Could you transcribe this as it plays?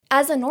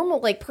as a normal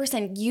like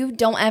person, you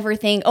don't ever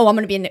think, oh, I'm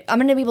gonna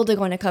be able to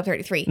go into Club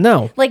 33.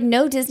 No. Like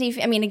no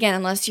Disney. I mean, again,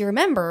 unless you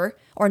remember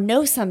or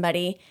know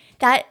somebody,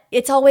 that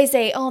it's always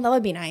oh, that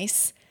would be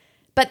nice.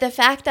 But the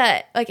fact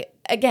that, like,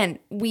 again,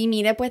 we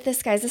meet up with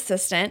this guy's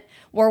assistant.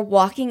 We're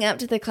walking up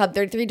to the Club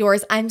 33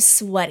 doors. I'm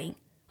sweating.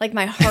 Like,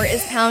 my heart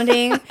is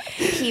pounding.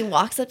 He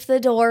walks up to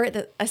the door.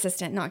 The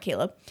assistant, not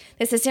Caleb.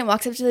 The assistant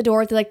walks up to the door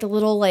with, like, the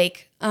little,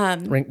 like...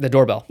 Ring the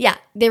doorbell. Yeah.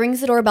 They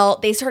rings the doorbell.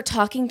 They start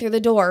talking through the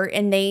door,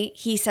 and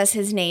he says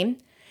his name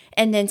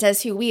and then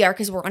says who we are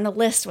because we're on a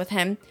list with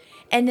him.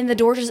 And then the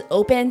door just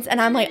opens,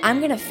 and I'm like, I'm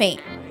going to faint.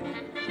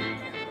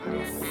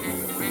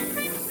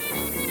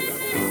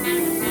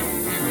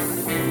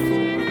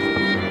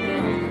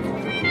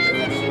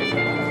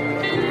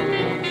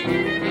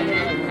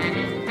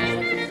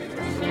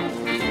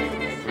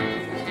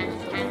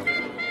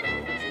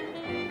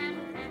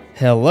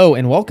 Hello,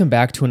 and welcome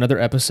back to another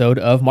episode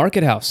of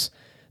Market House,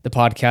 the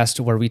podcast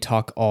where we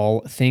talk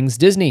all things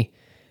Disney.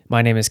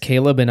 My name is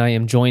Caleb, and I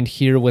am joined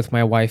here with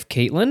my wife,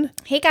 Caitlin.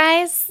 Hey,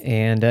 guys.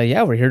 And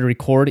we're here to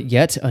record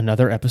yet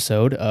another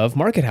episode of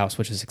Market House,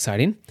 which is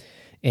exciting.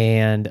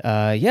 And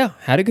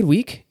had a good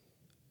week,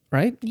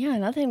 right? Yeah,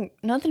 nothing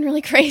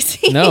really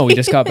crazy. No, we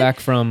just got back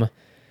from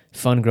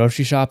fun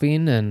grocery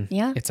shopping, and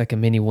yeah, it's like a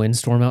mini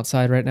windstorm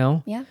outside right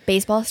now. Yeah,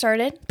 baseball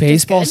started.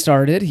 Baseball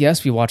started.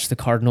 Yes, we watched the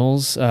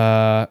Cardinals.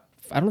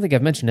 I don't think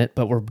I've mentioned it,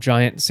 but we're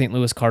giant St.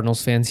 Louis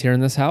Cardinals fans here in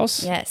this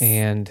house. Yes.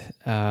 And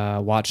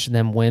watched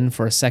them win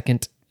for a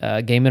second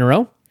game in a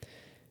row.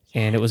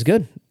 And it was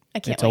good.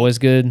 It's always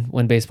good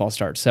when baseball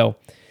starts. So,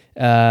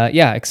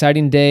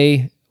 exciting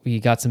day.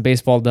 We got some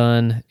baseball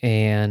done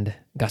and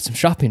got some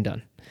shopping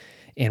done.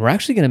 And we're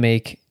actually going to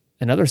make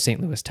another St.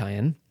 Louis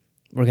tie-in.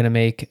 We're going to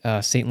make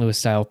St. Louis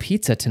style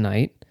pizza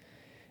tonight.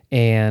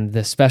 And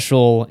the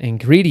special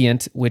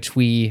ingredient,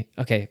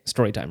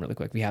 story time really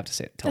quick. We have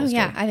to tell the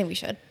story. I think we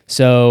should.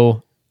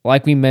 So,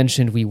 like we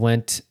mentioned, we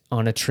went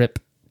on a trip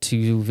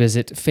to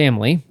visit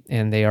family,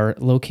 and they are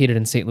located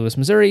in St. Louis,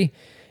 Missouri,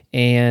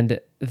 and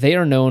they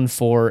are known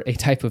for a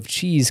type of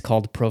cheese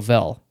called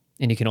Provel,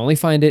 and you can only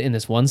find it in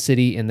this one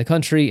city in the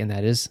country, and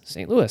that is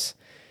St. Louis.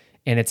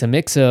 And it's a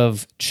mix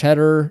of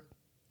cheddar,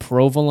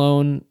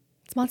 provolone,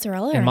 it's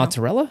mozzarella, and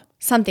mozzarella.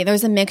 Something.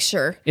 There's a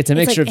mixture. It's a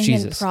mixture of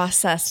cheeses.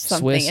 Processed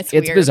something. Swiss. It's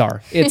weird. It's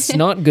bizarre. It's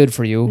not good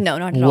for you. No,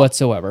 not at all.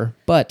 Whatsoever.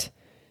 But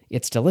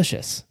it's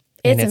delicious.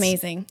 It's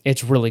amazing.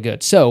 It's really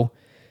good. So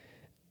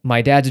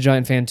my dad's a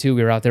giant fan too.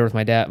 We were out there with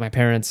my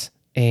parents,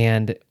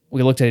 and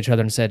we looked at each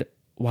other and said,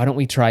 why don't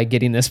we try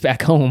getting this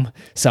back home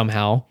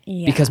somehow?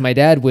 Yeah. Because my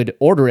dad would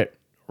order it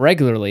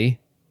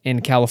regularly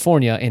in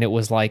California, and it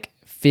was like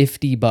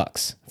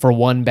 $50 for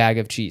one bag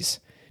of cheese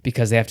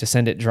because they have to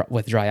send it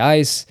with dry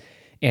ice.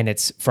 And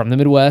it's from the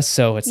Midwest,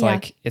 so it's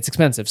it's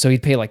expensive. So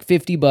he'd pay like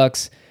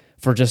 $50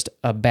 for just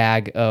a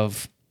bag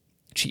of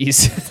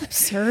cheese. That's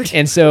absurd.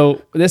 And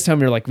so this time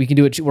we were like, we can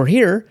do it. We're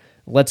here.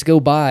 Let's go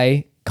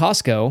buy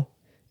Costco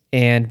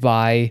and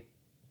buy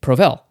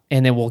Provel.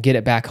 And then we'll get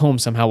it back home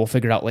somehow. We'll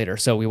figure it out later.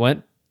 So we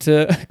went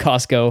to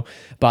Costco,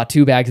 bought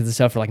 2 bags of the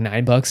stuff for like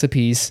 $9 a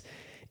piece.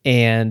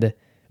 And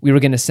we were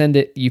going to send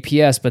it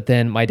UPS, but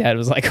then my dad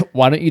was like,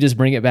 why don't you just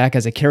bring it back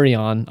as a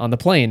carry-on on the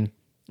plane?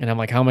 And I'm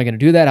like, how am I going to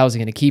do that? How's he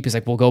going to keep? He's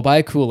like, we'll go buy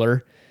a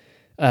cooler,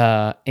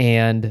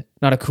 and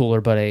not a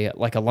cooler, but a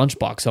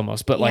lunchbox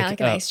almost, but like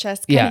an ice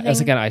chest. It's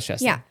like an ice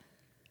chest. Yeah.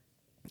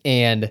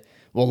 And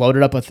we'll load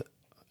it up with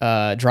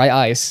dry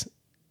ice,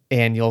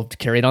 and you'll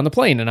carry it on the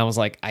plane. And I was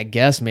like, I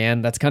guess,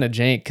 man, that's kind of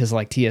jank because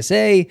like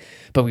TSA,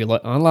 but we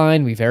looked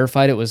online, we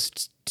verified it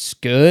was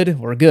good.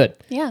 We're good.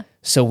 Yeah.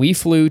 So we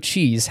flew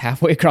cheese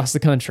halfway across the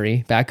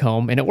country back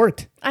home, and it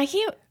worked. I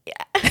can't.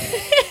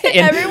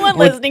 Everyone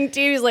listening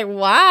to you is like,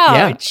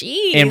 wow,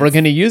 cheese. And we're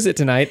going to use it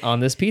tonight on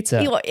this pizza.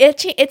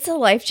 It's a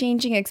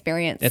life-changing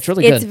experience. It's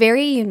really good. It's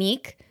very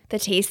unique, the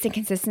taste and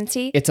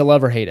consistency. It's a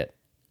love or hate it.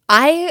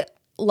 I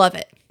love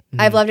it.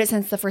 I've loved it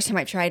since the first time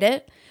I tried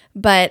it,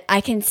 but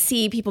I can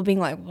see people being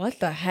like, what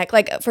the heck?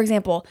 Like, for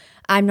example,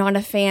 I'm not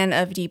a fan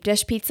of deep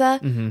dish pizza.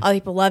 Other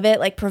people love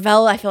it. Like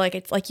Provel, I feel like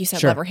it's like you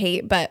said, love or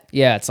hate, but...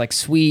 Yeah, it's like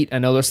sweet. I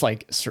know there's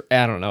like,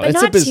 I don't know. But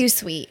it's not too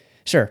sweet.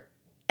 Sure.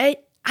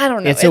 I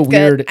don't know. It's a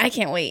weird good. I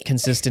can't wait.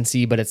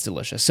 Consistency, but it's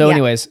delicious. So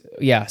anyways,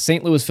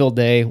 St. Louis filled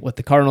day with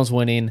the Cardinals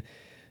winning,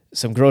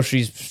 some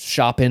groceries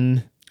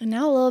shopping. And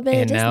now a little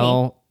bit of Disney.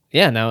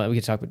 Now we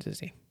can talk about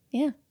Disney.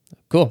 Yeah.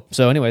 Cool.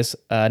 So anyways,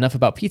 enough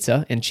about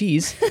pizza and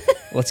cheese.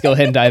 Let's go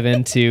ahead and dive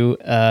into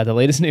the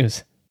latest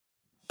news.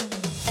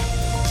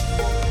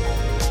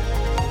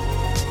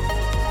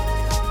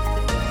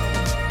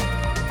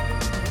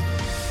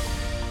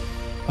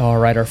 All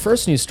right, our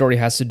first news story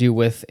has to do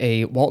with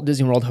a Walt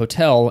Disney World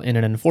hotel and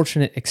an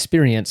unfortunate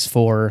experience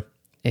for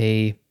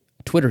a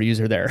Twitter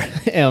user there.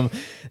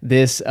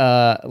 This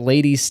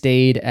lady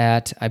stayed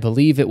at, I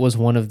believe it was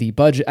one of the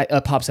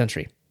Pop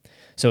Century.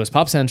 So it was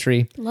Pop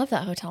Century. Love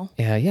that hotel.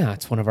 Yeah,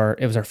 it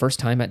was our first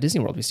time at Disney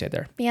World. We stayed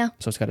there. Yeah.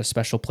 So it's got a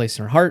special place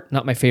in her heart.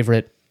 Not my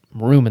favorite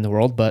room in the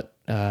world, but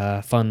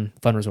fun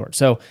resort.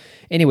 So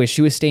anyway,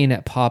 she was staying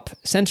at Pop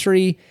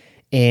Century,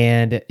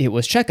 and it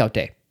was checkout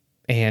day.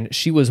 and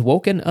she was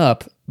woken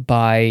up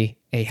by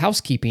a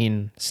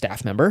housekeeping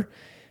staff member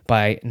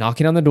by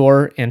knocking on the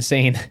door and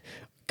saying,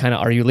 kind of,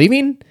 "Are you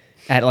leaving?"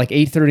 at like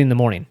 8:30 in the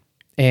morning.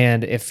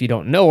 And if you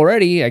don't know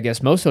already, I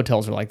guess most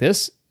hotels are like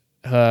this.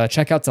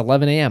 Checkout's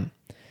 11 a.m.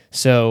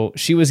 So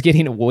she was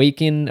getting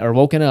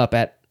woken up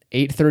at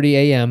 8:30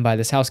 a.m. by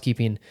this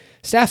housekeeping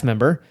staff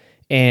member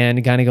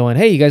and kind of going,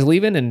 "Hey, you guys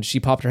leaving?" And she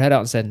popped her head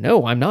out and said,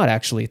 "No, I'm not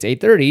actually. It's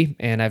 8:30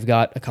 and I've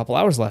got a couple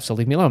hours left, so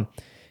leave me alone."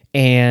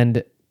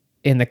 And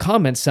in the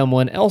comments,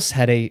 someone else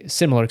had a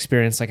similar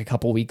experience like a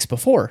couple weeks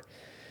before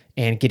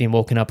and getting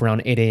woken up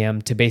around 8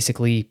 a.m. to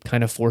basically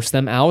kind of force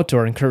them out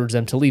or encourage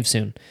them to leave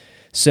soon.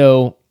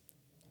 So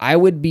I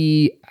would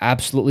be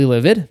absolutely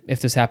livid if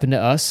this happened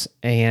to us.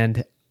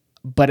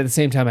 But at the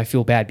same time, I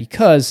feel bad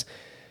because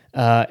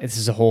this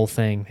is a whole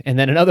thing. And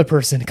then another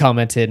person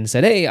commented and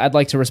said, "Hey, I'd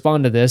like to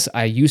respond to this.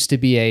 I used to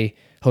be a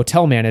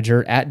hotel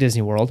manager at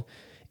Disney World,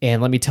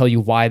 and let me tell you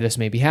why this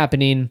may be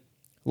happening."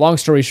 Long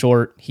story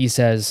short, he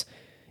says,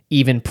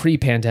 even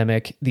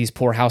pre-pandemic, these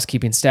poor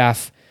housekeeping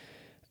staff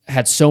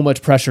had so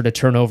much pressure to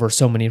turn over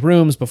so many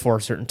rooms before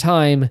a certain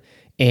time.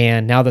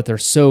 And now that they're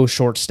so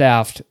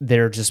short-staffed,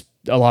 they're just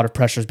a lot of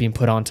pressure is being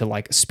put on to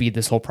like speed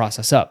this whole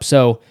process up.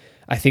 So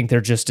I think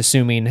they're just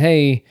assuming,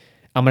 hey,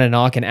 I'm going to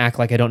knock and act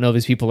like I don't know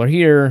these people are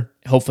here.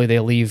 Hopefully they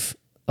leave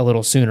a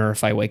little sooner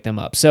if I wake them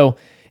up. So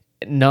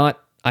not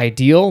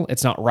ideal.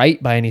 It's not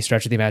right by any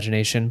stretch of the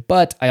imagination,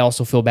 but I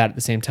also feel bad at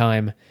the same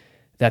time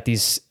that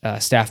these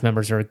staff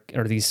members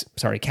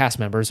cast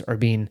members are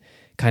being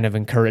kind of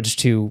encouraged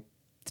to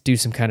do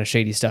some kind of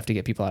shady stuff to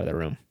get people out of their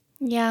room.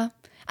 Yeah.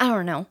 I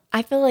don't know.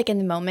 I feel like in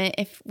the moment,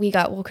 if we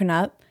got woken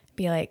up,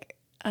 be like,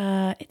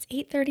 it's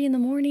 8:30 in the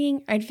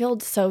morning. I'd feel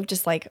so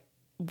just like,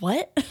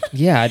 what?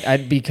 Yeah.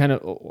 I'd be kind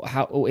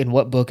of, in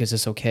what book is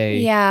this okay?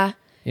 Yeah.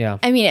 Yeah.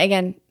 I mean,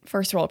 again,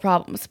 first world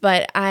problems,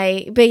 but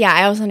yeah,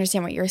 I also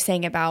understand what you're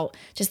saying about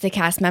just the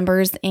cast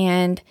members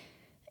and,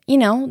 you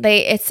know,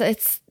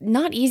 it's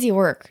not easy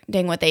work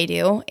doing what they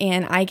do.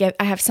 And I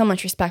have so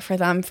much respect for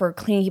them for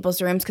cleaning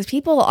people's rooms because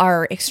people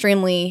are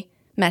extremely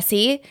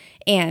messy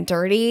and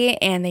dirty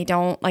and they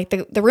don't like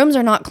the rooms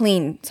are not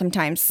clean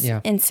sometimes.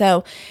 Yeah. And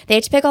so they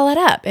have to pick all that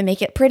up and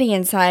make it pretty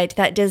inside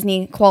that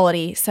Disney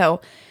quality.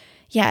 So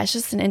yeah, it's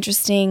just an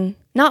interesting,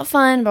 not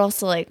fun, but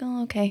also like,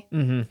 oh, okay.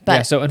 Mm-hmm. But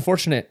yeah, so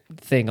unfortunate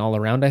thing all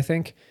around, I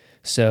think.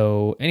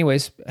 So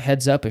anyways,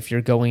 heads up, if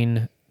you're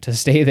going to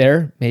stay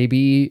there,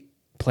 maybe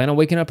plan on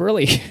waking up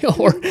early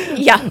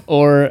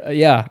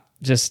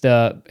just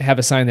have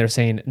a sign there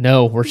saying,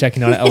 "No, we're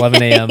checking out at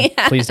 11 a.m.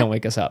 Yeah. Please don't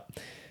wake us up."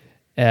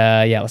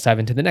 Let's dive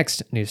into the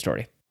next news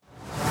story.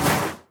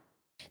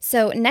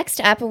 So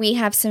next up, we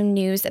have some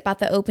news about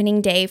the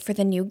opening day for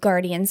the new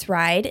Guardians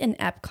ride in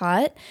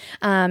Epcot.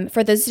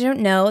 For those who don't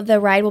know, the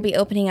ride will be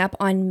opening up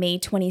on May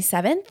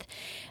 27th,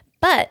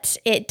 but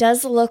it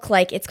does look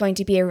like it's going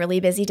to be a really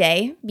busy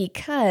day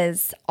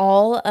because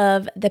all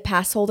of the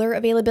pass holder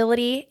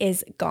availability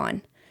is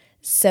gone.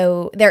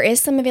 So there is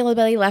some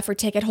availability left for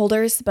ticket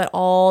holders, but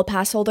all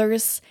pass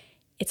holders,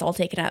 it's all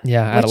taken up.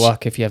 Yeah, out of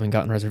luck if you haven't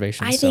gotten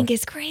reservations. I think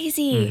is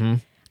crazy. Mm-hmm.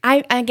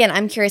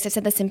 I'm curious. I've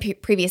said this in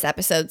previous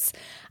episodes.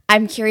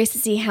 I'm curious to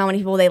see how many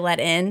people they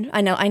let in.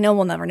 I know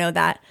we'll never know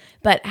that,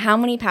 but how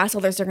many pass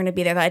holders are going to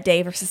be there that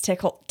day versus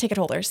ticket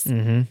holders?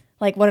 Mm-hmm.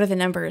 Like, what are the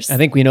numbers? I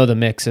think we know the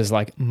mix is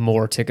like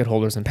more ticket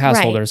holders than pass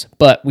holders,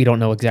 but we don't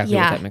know exactly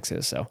what that mix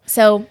is.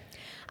 So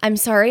I'm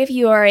sorry if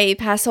you are a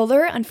pass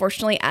holder.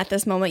 Unfortunately, at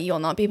this moment, you will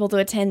not be able to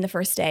attend the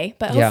first day,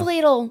 but hopefully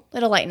it'll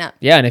lighten up.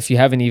 Yeah, and if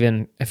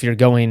you're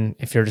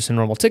just a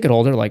normal ticket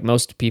holder like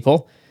most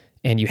people,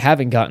 and you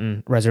haven't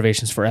gotten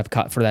reservations for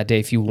Epcot for that day,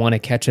 if you want to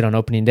catch it on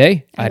opening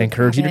day, I'd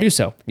encourage you to do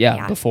so.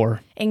 Yeah,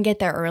 before. And get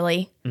there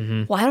early.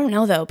 Mm-hmm. Well, I don't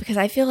know, though, because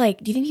I feel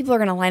like, do you think people are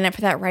going to line up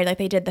for that ride like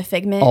they did the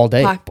Figment all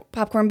day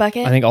popcorn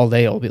bucket? I think all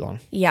day it'll be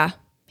long. Yeah.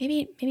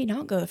 Maybe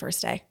not go the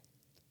first day.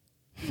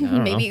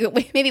 Maybe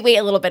wait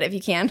a little bit if you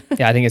can.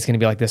 Yeah, I think it's going to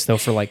be like this, though,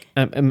 for like,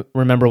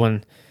 remember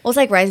when... Well, it's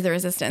like Rise of the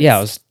Resistance. Yeah,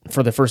 it was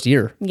for the first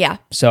year. Yeah.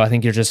 So I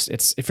think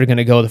if you're going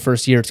to go the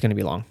first year, it's going to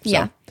be long. So.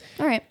 Yeah.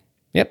 All right.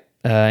 Yep.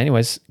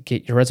 Anyways,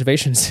 get your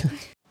reservations.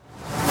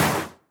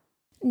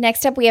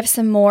 Next up, we have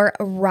some more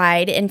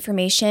ride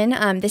information.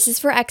 This is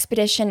for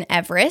Expedition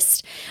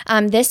Everest.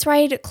 This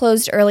ride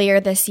closed earlier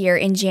this year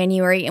in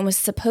January and was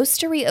supposed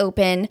to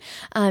reopen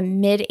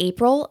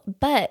mid-April,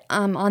 but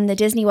on the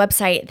Disney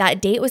website, that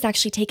date was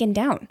actually taken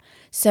down.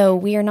 So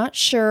we are not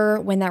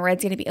sure when that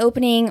ride's going to be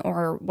opening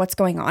or what's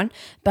going on,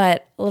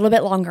 but a little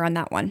bit longer on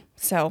that one.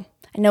 So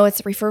I know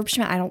it's a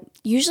refurbishment.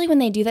 Usually when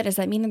they do that, does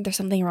that mean that there's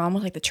something wrong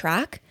with like the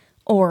track?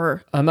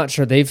 Or I'm not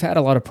sure. They've had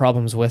a lot of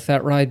problems with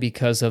that ride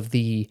because of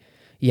the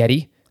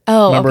Yeti.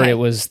 Oh, remember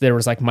okay. There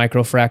was like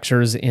micro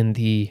fractures in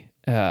the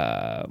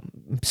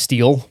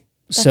steel.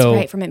 That's so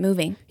right, from it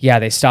moving. Yeah,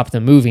 they stopped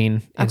them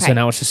moving, and so Okay.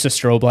 now it's just a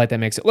strobe light that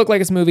makes it look like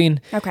it's moving.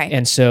 Okay.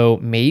 And so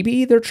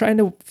maybe they're trying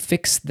to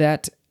fix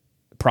that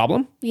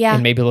problem. Yeah.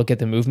 And maybe look at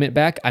the movement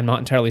back. I'm not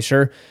entirely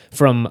sure.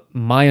 From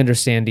my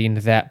understanding,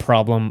 that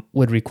problem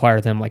would require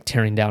them like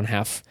tearing down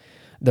half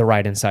the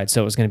ride inside.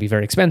 So it was going to be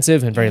very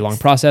expensive and very long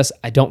process.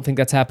 I don't think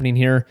that's happening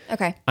here.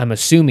 Okay. I'm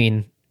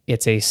assuming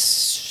it's a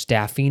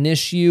staffing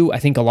issue. I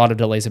think a lot of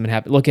delays have been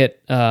happening. Look at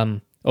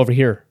over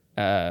here,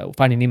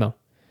 Finding Nemo.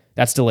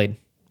 That's delayed.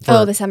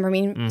 The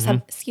submarine,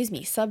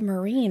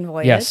 submarine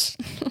voyage. Yes.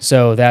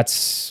 So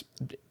that's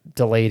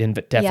delayed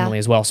indefinitely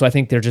as well. So I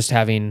think they're just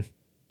having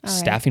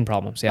staffing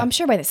problems. Yeah. I'm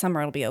sure by the summer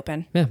it'll be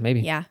open. Yeah,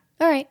 maybe. Yeah.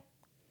 All right.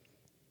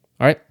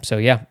 All right. So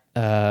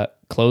yeah,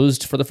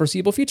 closed for the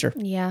foreseeable future.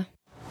 Yeah.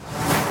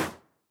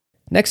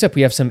 Next up,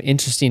 we have some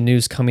interesting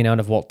news coming out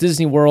of Walt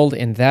Disney World,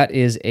 and that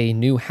is a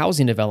new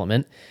housing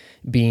development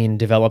being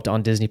developed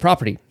on Disney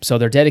property. So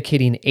they're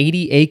dedicating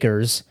 80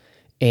 acres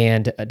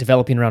and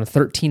developing around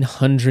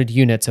 1,300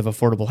 units of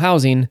affordable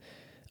housing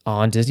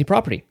on Disney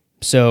property.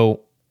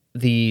 So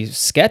the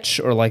sketch,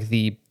 or like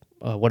the,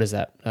 what is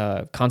that,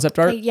 concept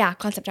art? Yeah,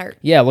 concept art.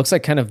 Yeah, it looks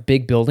like kind of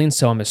big buildings.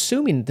 So I'm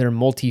assuming they're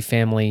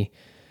multifamily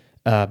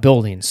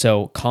buildings.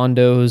 So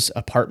condos,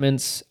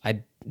 apartments.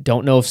 I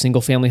don't know if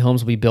single family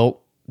homes will be built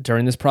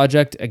during this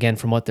project. Again,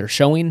 from what they're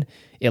showing,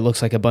 it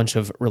looks like a bunch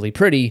of really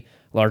pretty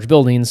large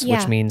buildings,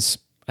 which means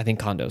I think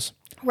condos.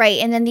 Right.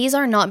 And then these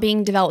are not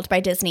being developed by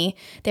Disney.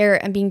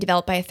 They're being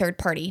developed by a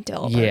third-party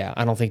developer. Yeah,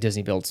 I don't think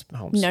Disney builds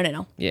homes.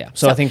 No. Yeah.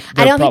 So I think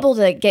I don't want people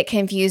to get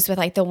confused with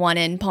like the one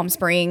in Palm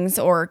Springs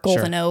or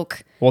Golden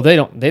Oak. Well, they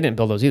didn't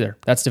build those either.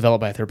 That's developed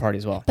by a third party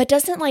as well. But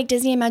doesn't like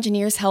Disney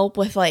Imagineers help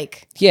with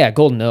like... Yeah,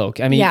 Golden Oak.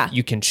 I mean,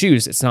 you can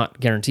choose. It's not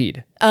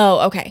guaranteed.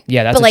 Oh, okay.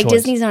 Yeah, that's But like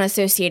choice. Disney's not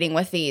associating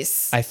with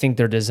these. I think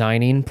they're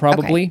designing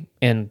probably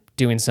and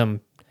doing some...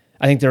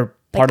 I think they're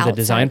part of the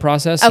design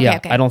process. Okay, yeah,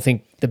 okay. I don't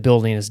think the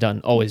building is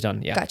always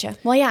done. Yeah. Gotcha.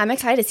 Well, yeah, I'm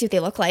excited to see what they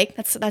look like.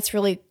 That's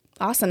really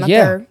awesome.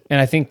 Yeah, and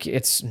I think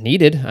it's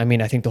needed. I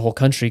mean, I think the whole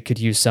country could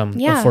use some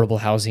affordable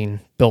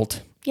housing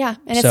built. Yeah,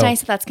 and it's nice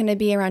that that's going to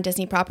be around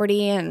Disney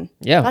property, and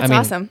that's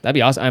awesome. That'd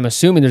be awesome. I'm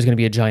assuming there's going to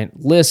be a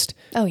giant list.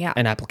 Oh, yeah.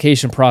 An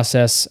application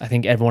process. I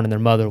think everyone and their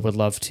mother would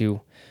love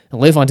to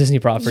live on Disney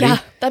property. Yeah,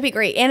 that'd be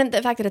great. And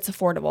the fact that it's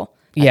affordable.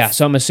 Yeah,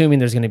 so I'm assuming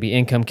there's going to be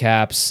income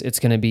caps. It's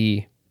going to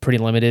be pretty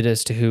limited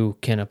as to who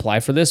can apply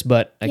for this.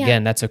 But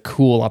again, that's a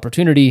cool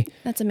opportunity.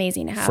 That's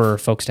amazing to have. For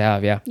folks to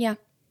have, yeah. Yeah.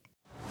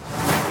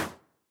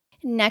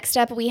 Next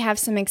up, we have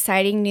some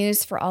exciting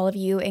news for all of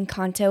you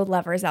Encanto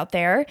lovers out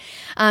there.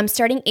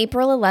 Starting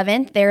April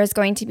 11th, there is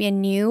going to be a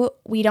new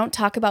We Don't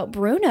Talk About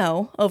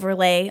Bruno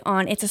overlay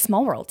on It's a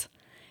Small World.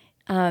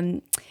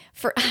 I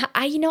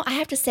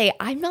have to say,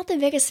 I'm not the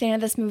biggest fan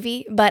of this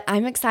movie, but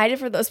I'm excited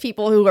for those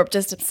people who are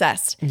just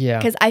obsessed. Yeah.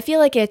 Because I feel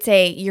like it's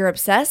you're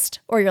obsessed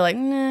or you're like,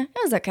 nah, it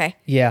was okay.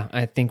 Yeah,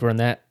 I think we're in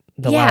the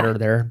latter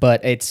there.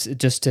 But it's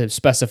just to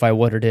specify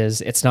what it is.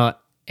 It's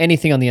not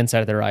anything on the inside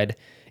of the ride.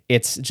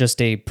 It's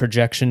just a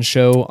projection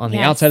show on the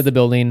outside of the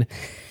building.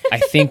 I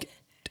think,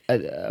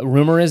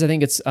 rumor is, I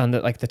think it's on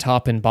the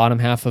top and bottom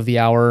half of the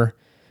hour.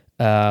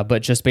 But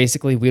just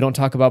basically, We Don't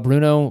Talk About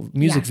Bruno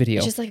music video.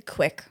 It's just like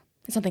quick.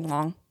 It's nothing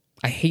long.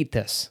 I hate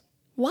this.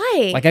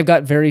 Why? Like, I've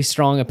got very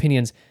strong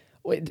opinions.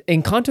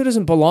 Encanto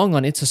doesn't belong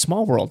on It's a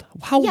Small World.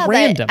 How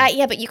random.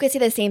 But you could say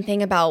the same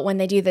thing about when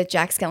they do the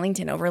Jack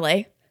Skellington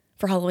overlay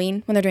for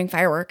Halloween when they're doing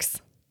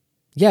fireworks.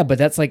 Yeah, but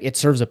that's like, it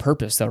serves a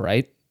purpose though,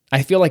 right?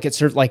 I feel like it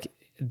serves, like,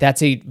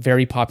 that's a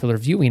very popular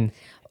viewing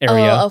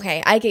area. Oh,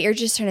 okay. I get you're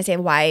just trying to say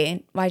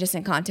why just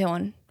Encanto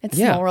and It's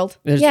a Small World.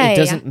 It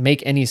doesn't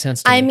make any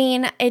sense to me. I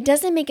mean, it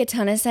doesn't make a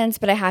ton of sense,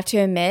 but I have to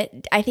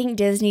admit, I think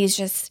Disney's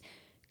just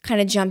kind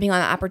of jumping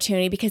on the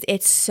opportunity because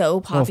it's so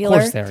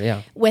popular. Of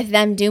course With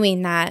them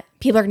doing that,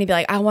 people are going to be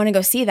like, I want to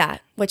go see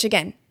that, which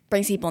again,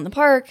 brings people in the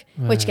park,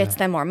 which gets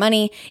them more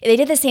money. They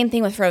did the same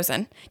thing with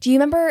Frozen. Do you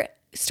remember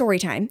story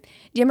time?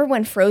 Do you remember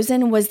when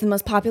Frozen was the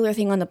most popular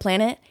thing on the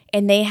planet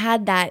and they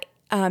had that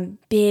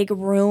big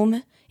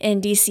room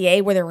in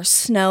DCA where there was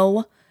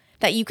snow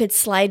that you could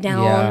slide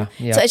down?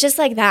 Yeah. So it's just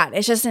like that.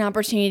 It's just an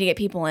opportunity to get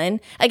people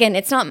in. Again,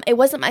 it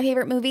wasn't my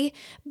favorite movie,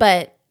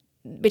 but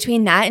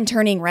between that and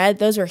Turning Red,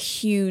 those are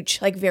huge,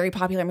 like very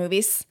popular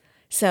movies.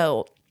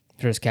 So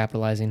they're just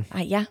capitalizing.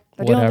 They're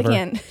doing what they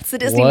can. It's the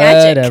Disney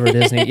magic. magic. Whatever,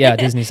 Disney. Yeah,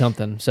 Disney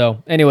something.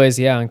 So anyways,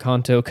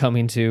 Encanto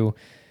coming to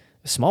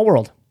Small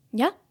World.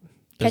 Yeah.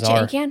 Bizarre. Catch it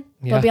when you can.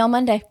 Yeah. It'll be on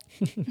Monday.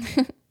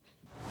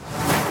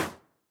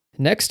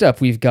 Next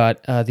up, we've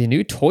got the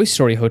new Toy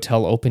Story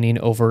hotel opening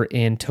over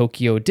in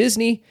Tokyo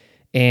Disney.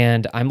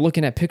 And I'm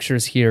looking at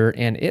pictures here,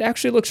 and it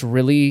actually looks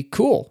really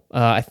cool.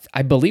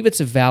 I believe it's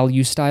a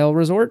value-style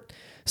resort,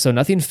 so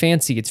nothing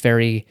fancy. It's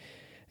very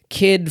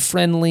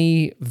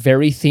kid-friendly,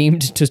 very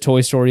themed to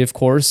Toy Story, of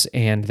course,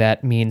 and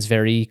that means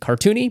very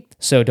cartoony.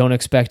 So don't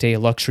expect a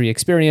luxury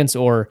experience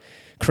or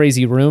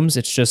crazy rooms.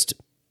 It's just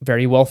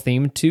very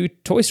well-themed to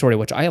Toy Story,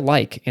 which I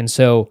like. And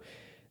so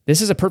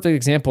this is a perfect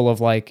example of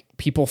like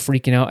people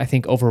freaking out, I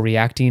think,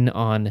 overreacting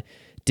on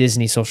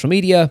Disney social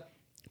media,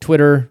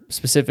 Twitter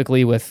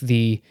specifically, with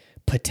the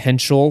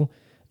potential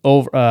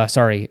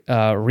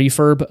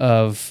refurb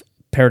of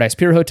Paradise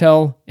Pier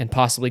Hotel and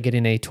possibly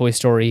getting a Toy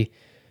Story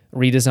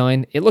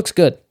redesign. It looks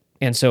good.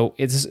 And so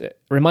it's a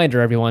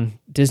reminder, everyone,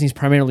 Disney's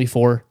primarily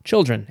for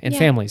children and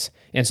families.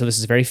 And so this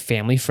is very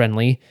family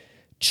friendly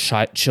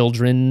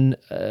children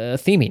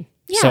theming.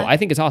 So Yeah. I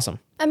think it's awesome.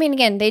 I mean,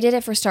 again, they did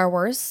it for Star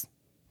Wars.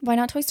 Why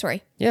not Toy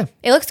Story? Yeah.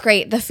 It looks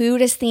great. The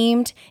food is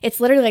themed. It's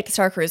literally like the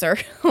Star Cruiser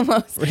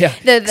almost. Yeah.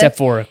 Except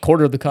for a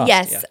quarter of the cost.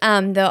 Yes.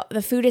 Yeah.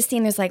 The food is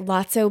themed. There's like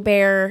Lotso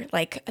Bear,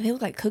 like they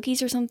look like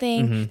cookies or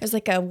something. Mm-hmm. There's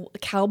like a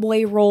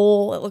cowboy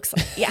roll. It looks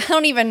like, I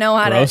don't even know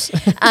how Gross.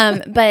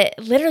 to. But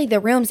literally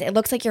the rooms, it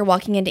looks like you're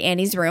walking into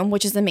Andy's room,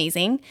 which is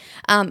amazing.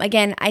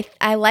 Again,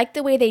 I like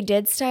the way they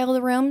did style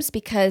the rooms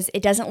because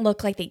it doesn't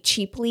look like they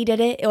cheaply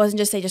did it. It wasn't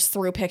just they just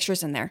threw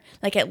pictures in there.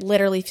 Like it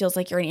literally feels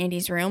like you're in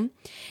Andy's room,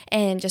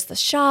 and just the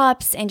shops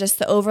and just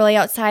the overlay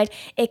outside.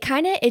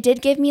 It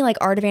did give me like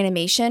Art of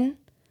Animation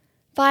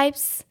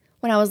vibes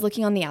when I was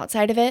looking on the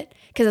outside of it,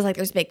 because it's like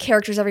there's big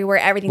characters everywhere,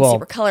 everything's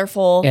super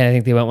colorful. And I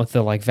think they went with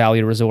the like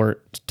Valley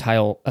Resort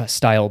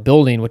style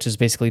building, which is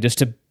basically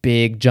just a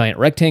big giant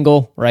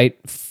rectangle, right?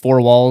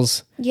 4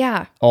 walls,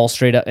 Yeah. all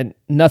straight up, and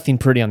nothing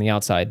pretty on the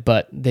outside,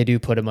 but they do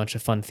put a bunch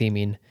of fun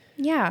theming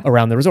Yeah.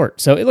 around the resort.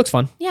 So it looks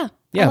fun. Yeah.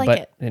 Yeah, I like but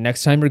it. the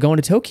next time we're going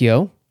to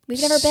Tokyo, We've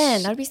never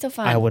been. That would be so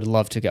fun. I would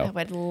love to go. I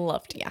would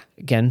love to, yeah.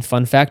 Again,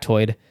 fun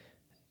factoid,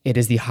 it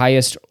is the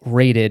highest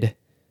rated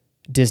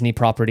Disney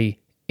property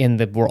in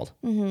the world.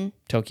 Mm-hmm.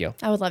 Tokyo.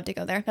 I would love to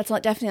go there. That's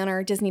definitely on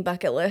our Disney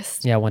bucket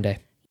list. Yeah, one day.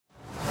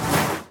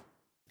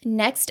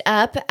 Next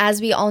up,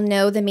 as we all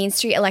know, the Main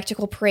Street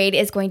Electrical Parade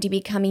is going to be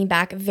coming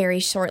back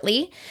very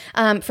shortly.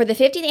 For the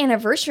 50th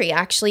anniversary,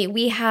 actually,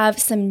 we have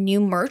some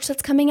new merch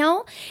that's coming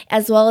out,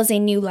 as well as a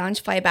new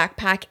Loungefly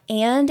backpack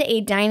and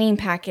a dining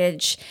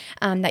package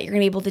that you're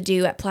going to be able to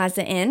do at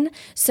Plaza Inn.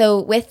 So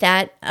with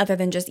that, other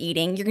than just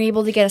eating, you're going to be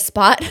able to get a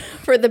spot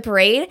for the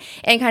parade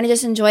and kind of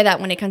just enjoy that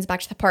when it comes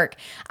back to the park.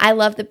 I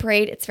love the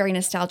parade. It's very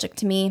nostalgic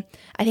to me.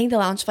 I think the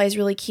Loungefly is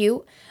really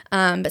cute.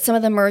 But some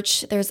of the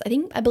merch,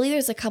 I believe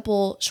there's a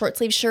couple short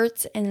sleeve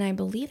shirts, and I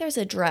believe there's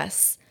a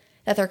dress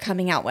that they're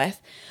coming out with.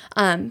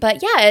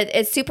 But yeah,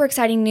 it's super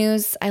exciting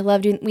news. We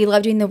love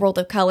doing the World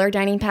of Color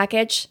dining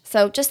package.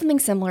 So just something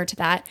similar to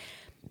that.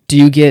 Do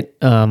you get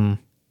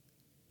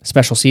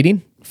special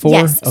seating for?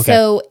 Yes. Okay.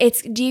 So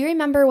do you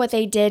remember what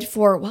they did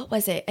for, what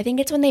was it? I think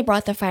it's when they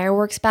brought the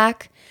fireworks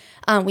back.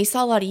 We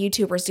saw a lot of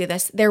YouTubers do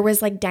this. There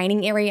was like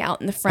dining area out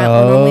in the front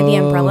where normally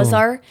the umbrellas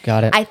are.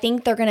 Got it. I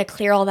think they're going to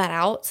clear all that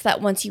out so that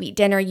once you eat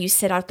dinner, you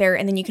sit out there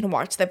and then you can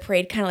watch the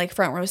parade kind of like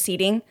front row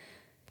seating,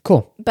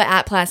 Cool. but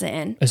at Plaza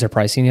Inn. Is there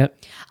pricing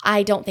yet?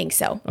 I don't think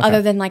so.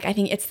 Other than like, I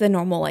think it's the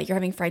normal, like you're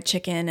having fried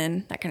chicken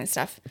and that kind of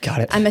stuff.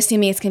 Got it. I'm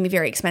assuming it's going to be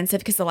very expensive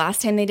because the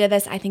last time they did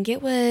this, I think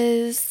it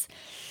was,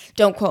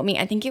 don't quote me,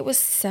 I think it was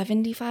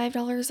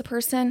 $75 a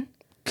person.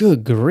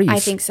 Good grief. I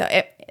think so.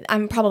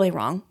 I'm probably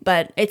wrong,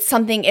 but it's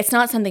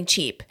not something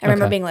cheap. I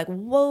remember being like,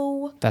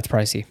 whoa. That's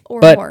pricey.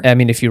 Or but more. I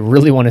mean, if you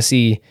really want to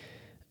see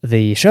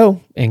the show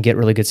and get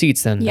really good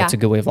seats, then Yeah. that's a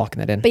good way of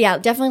locking that in. But yeah,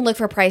 definitely look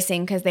for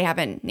pricing because they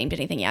haven't named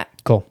anything yet.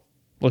 Cool.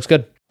 Looks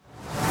good.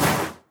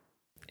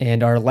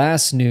 And our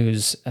last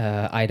news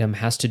item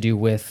has to do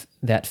with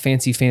that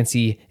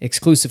fancy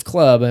exclusive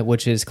club,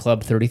 which is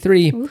Club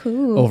 33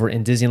 over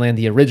in Disneyland,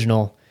 the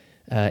original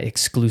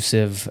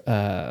exclusive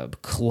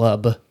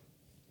club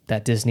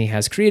that Disney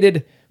has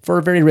created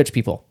for very rich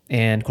people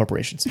and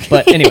corporations.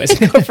 But anyways,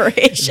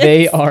 Corporations.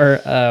 they are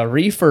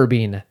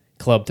refurbing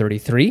Club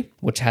 33,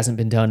 which hasn't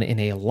been done in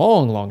a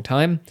long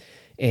time.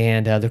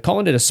 And they're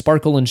calling it a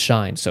Sparkle and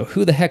Shine. So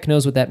who the heck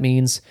knows what that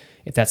means?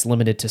 If that's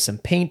limited to some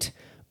paint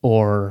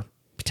or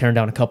tearing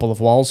down a couple of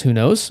walls, who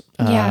knows?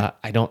 Yeah.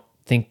 I don't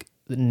think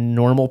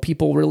normal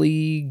people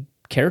really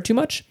care too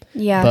much.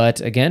 Yeah. But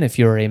again, if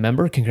you're a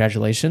member,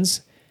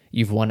 congratulations.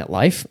 You've won at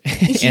life.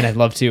 And I'd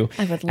love to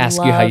ask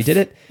you how you did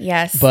it.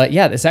 Yes. But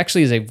yeah, this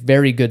actually is a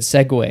very good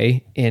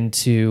segue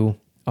into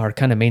our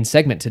kind of main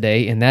segment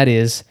today, and that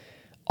is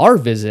our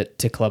visit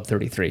to Club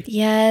 33.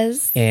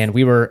 Yes. And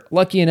we were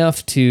lucky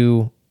enough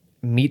to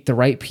meet the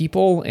right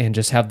people and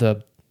just have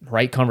the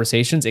right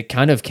conversations. It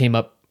kind of came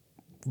up.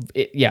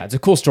 It's a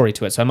cool story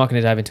to it. So I'm not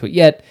going to dive into it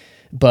yet.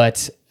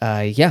 But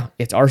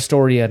it's our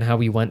story on how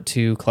we went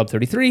to Club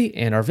 33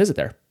 and our visit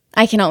there.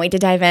 I cannot wait to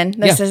dive in.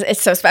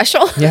 It's so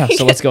special. Yeah,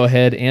 so let's go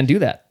ahead and do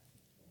that.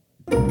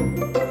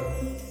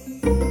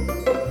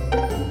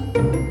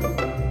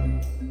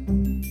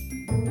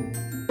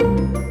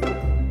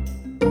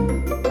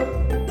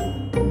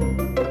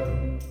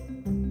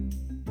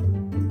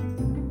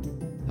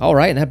 All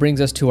right, and that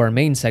brings us to our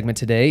main segment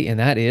today, and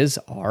that is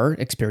our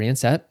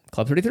experience at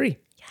Club 33.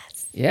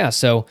 Yes. Yeah,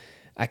 so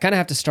I kind of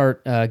have to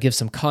start, give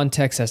some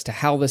context as to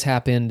how this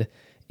happened,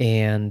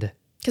 and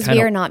Because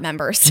we are not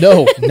members.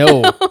 No.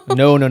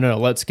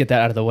 Let's get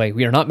that out of the way.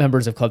 We are not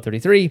members of Club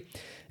 33.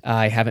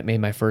 I haven't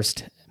made my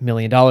first $1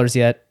 million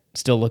yet.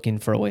 Still looking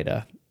for a way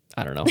to,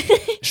 I don't know,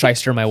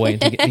 shyster my way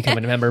into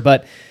becoming a member.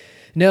 But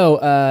no,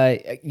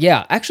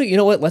 actually, you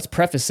know what? Let's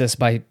preface this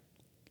by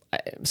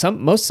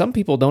some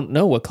people don't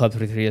know what Club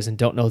 33 is and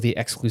don't know the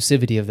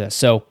exclusivity of this.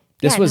 So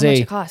this was how much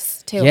it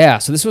costs too. Yeah,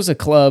 so this was a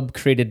club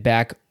created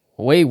back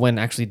way when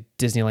actually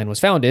Disneyland was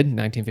founded in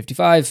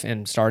 1955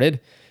 and started.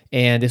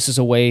 And this is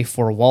a way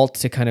for Walt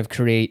to kind of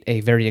create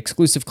a very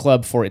exclusive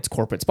club for its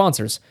corporate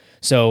sponsors.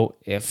 So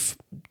if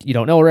you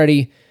don't know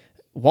already,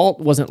 Walt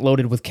wasn't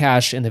loaded with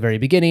cash in the very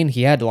beginning.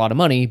 He had a lot of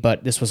money,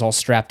 but this was all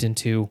strapped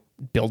into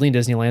building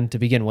Disneyland to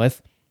begin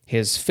with.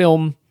 His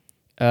film,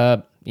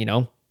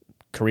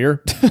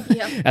 career.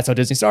 Yep. That's how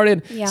Disney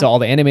started. Yeah. So all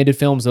the animated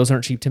films, those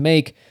aren't cheap to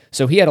make.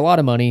 So he had a lot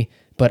of money,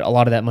 but a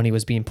lot of that money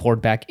was being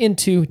poured back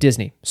into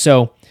Disney.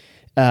 So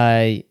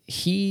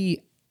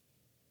he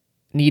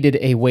needed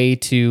a way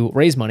to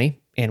raise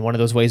money, and one of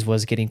those ways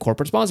was getting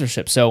corporate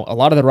sponsorship. So a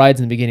lot of the rides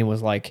in the beginning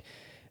was like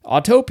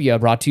Autopia,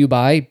 brought to you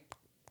by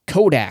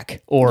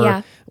Kodak,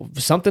 or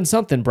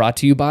something brought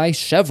to you by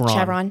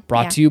Chevron,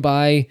 brought to you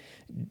by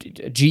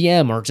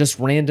GM, or just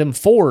random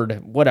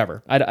Ford,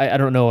 whatever. I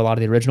don't know a lot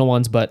of the original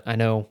ones, but I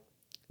know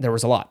there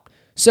was a lot.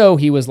 So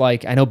he was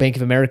like, I know Bank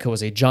of America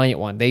was a giant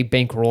one. They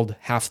bankrolled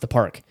half the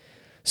park.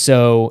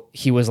 So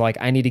he was like,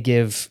 I need to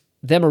give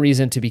them a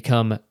reason to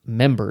become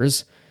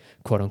members,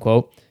 quote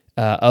unquote,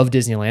 of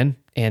Disneyland,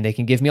 and they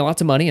can give me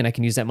lots of money, and I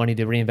can use that money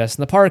to reinvest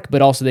in the park,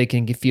 but also they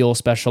can feel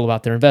special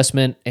about their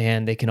investment,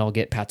 and they can all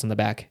get pats on the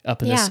back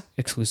up in this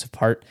exclusive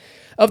part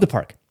of the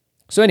park.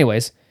 So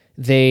anyways,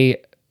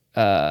 they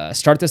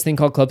start this thing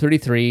called Club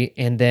 33,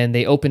 and then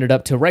they open it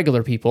up to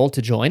regular people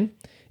to join,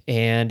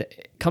 and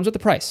it comes with the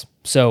price.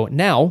 So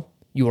now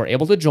you are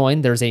able to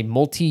join. There's a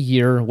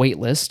multi-year wait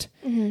list.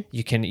 Mm-hmm.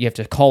 You have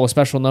to call a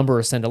special number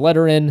or send a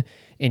letter in,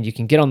 and you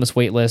can get on this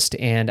wait list.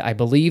 And I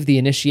believe the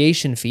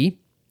initiation fee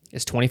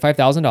is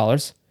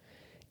 $25,000,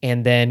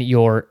 and then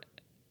your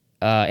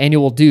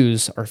annual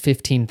dues are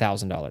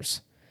 $15,000.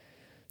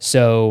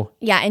 So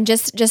yeah, and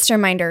just a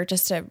reminder,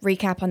 just to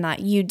recap on that,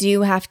 you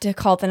do have to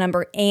call the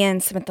number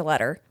and submit the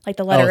letter. Like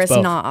the letter is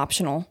both. not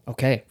optional.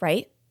 Okay.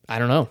 Right? I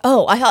don't know.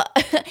 Oh, I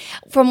thought,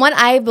 from what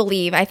I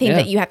believe, I think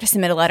that you have to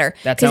submit a letter.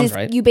 That sounds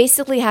right. You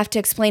basically have to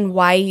explain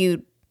why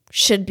you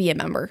should be a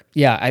member.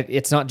 Yeah,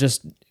 it's not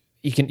just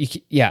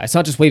it's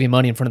not just waving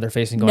money in front of their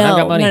face and going, I've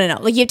got money. No.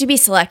 Like you have to be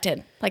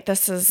selected. Like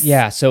this is.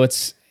 Yeah, so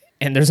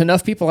and there's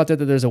enough people out there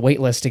that there's a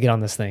wait list to get on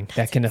this thing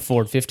that can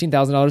afford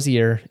 $15,000 a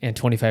year and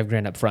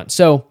 $25,000 up front.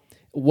 So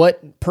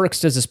what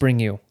perks does this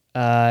bring you?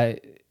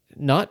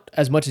 Not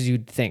as much as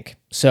you'd think.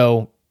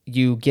 So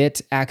you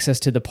get access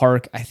to the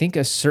park, I think,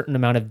 a certain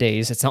amount of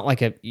days. It's not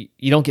like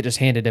you don't get just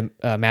handed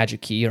a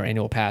magic key or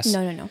annual pass.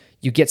 No.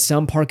 You get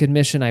some park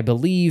admission, I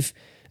believe.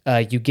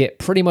 You get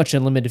pretty much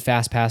unlimited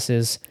fast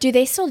passes. Do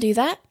they still do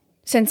that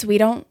since we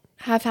don't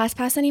have fast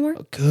pass anymore?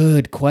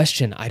 Good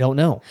question. I don't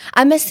know.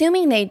 I'm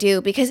assuming they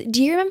do, because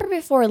do you remember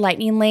before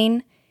Lightning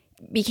Lane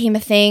became a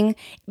thing,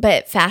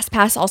 but fast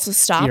pass also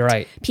stopped? You're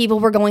right. People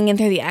were going in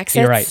through the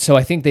exits. You're right. So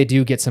I think they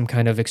do get some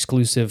kind of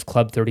exclusive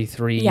Club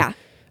 33,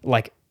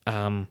 like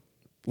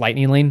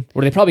Lightning Lane,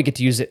 where they probably get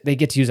to use it. They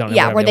get to use it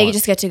on where they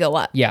just get to go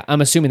up. Yeah,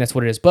 I'm assuming that's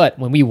what it is. But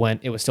when we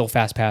went, it was still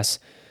fast pass.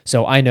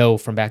 So I know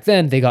from back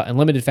then they got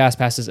unlimited fast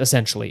passes.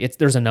 Essentially,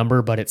 there's a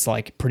number, but it's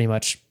like pretty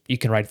much you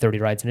can ride 30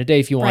 rides in a day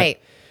if you want.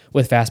 Right.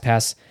 With fast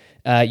pass.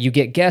 You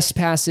get guest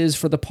passes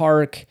for the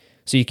park,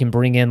 so you can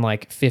bring in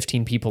like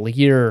 15 people a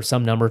year or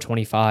some number,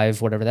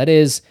 25, whatever that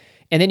is,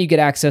 and then you get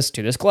access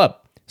to this club.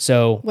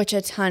 So, which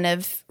a ton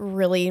of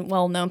really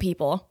well-known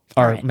people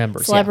are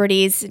members,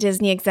 celebrities,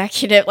 Disney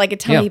executive, like a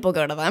ton of people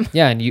go to them.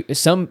 Yeah, and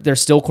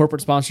there's still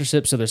corporate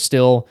sponsorship, so there's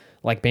still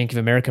like Bank of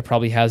America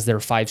probably has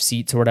their 5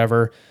 seats or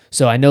whatever.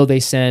 So I know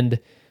they send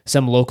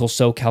some local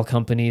SoCal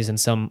companies, and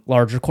some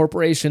larger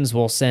corporations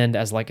will send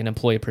as like an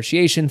employee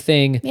appreciation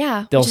thing.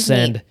 Yeah, they'll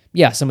send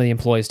some of the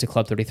employees to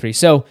Club 33.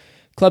 So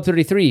Club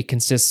 33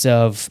 consists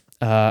of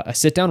a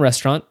sit-down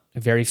restaurant, a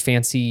very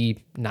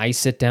fancy, nice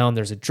sit-down.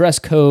 There's a dress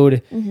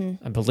code,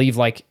 I believe,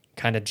 like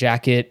kind of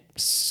jacket,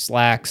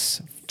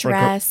 slacks,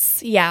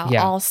 dress,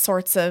 all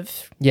sorts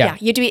of. Yeah,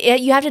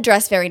 you have to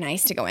dress very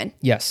nice to go in.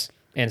 Yes,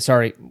 and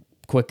sorry,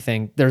 quick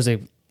thing. There's a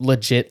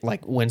legit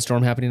like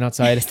windstorm happening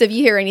outside. So if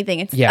you hear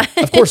anything, it's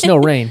of course no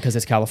rain because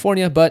it's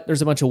California, but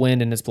there's a bunch of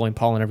wind and it's blowing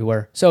pollen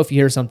everywhere. So if you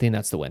hear something,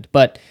 that's the wind.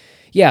 But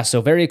yeah,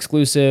 so very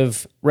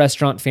exclusive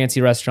restaurant,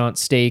 fancy restaurant,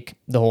 steak,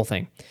 the whole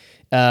thing.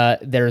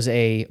 There's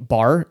a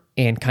bar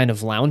and kind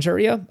of lounge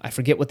area. I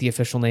forget what the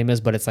official name is,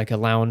 but it's like a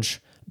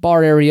lounge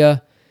bar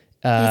area.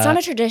 It's not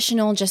a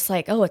traditional, just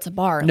like, oh, it's a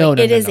bar. No,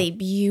 it is a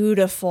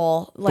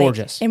beautiful,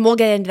 gorgeous, and we'll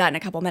get into that in a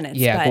couple minutes.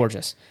 Yeah,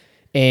 gorgeous.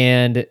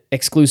 And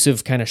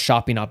exclusive kind of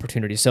shopping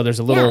opportunities. So there's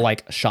a little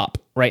like shop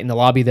right in the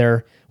lobby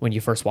there when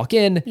you first walk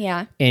in.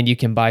 Yeah. And you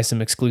can buy some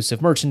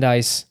exclusive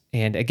merchandise.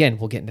 And again,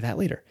 we'll get into that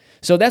later.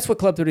 So that's what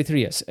Club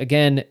 33 is.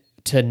 Again,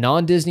 to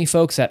non-Disney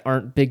folks that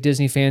aren't big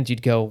Disney fans,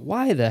 you'd go,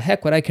 why the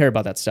heck would I care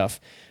about that stuff?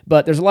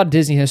 But there's a lot of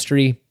Disney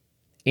history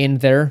in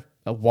there.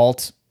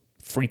 Walt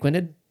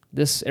frequented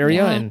this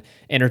area and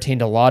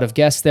entertained a lot of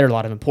guests there, a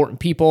lot of important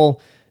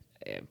people,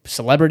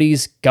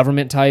 celebrities,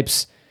 government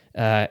types,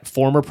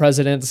 former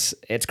presidents.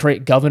 It's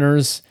great,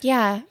 governors.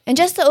 Yeah. And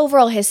just the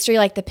overall history,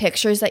 like the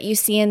pictures that you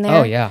see in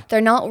there. Oh, yeah. They're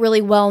not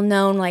really well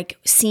known, like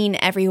seen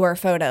everywhere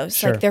photos.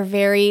 Sure. Like they're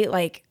very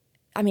like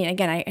I mean,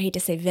 again, I hate to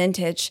say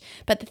vintage,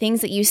 but the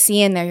things that you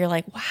see in there, you're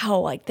like, wow,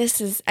 like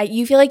this is,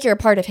 you feel like you're a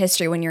part of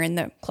history when you're in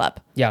the club.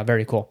 Yeah,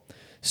 very cool.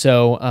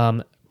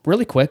 So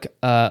really quick,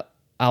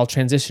 I'll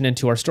transition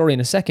into our story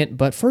in a second,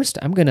 but first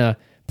I'm going to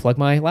plug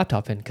my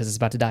laptop in because it's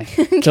about to die.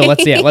 Okay.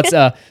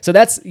 So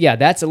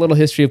that's a little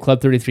history of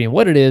Club 33 and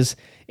what it is,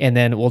 and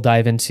then we'll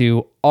dive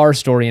into our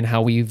story and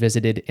how we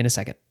visited in a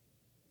second.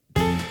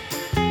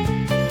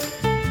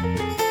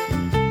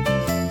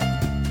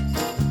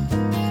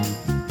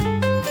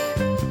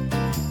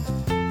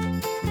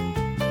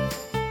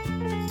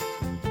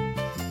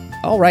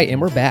 All right,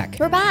 and we're back.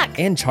 We're back.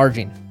 And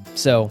charging.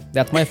 So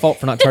that's my fault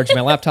for not charging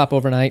my laptop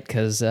overnight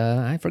because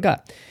I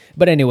forgot.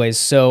 But anyways,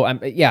 so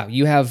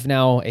you have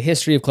now a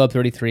history of Club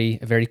 33,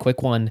 a very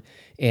quick one.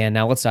 And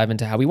now let's dive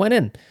into how we went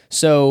in.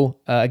 So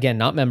again,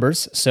 not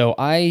members. So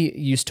I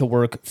used to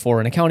work for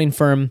an accounting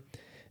firm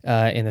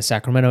in the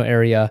Sacramento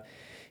area.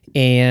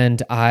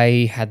 And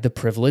I had the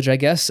privilege, I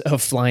guess,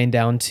 of flying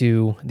down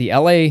to the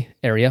LA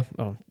area,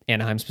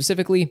 Anaheim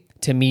specifically,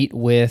 to meet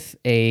with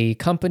a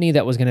company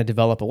that was going to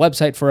develop a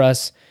website for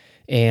us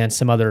and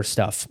some other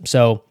stuff.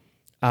 So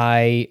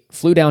I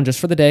flew down just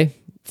for the day,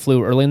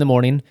 flew early in the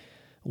morning,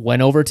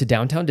 went over to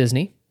downtown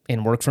Disney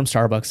and worked from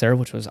Starbucks there,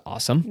 which was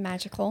awesome.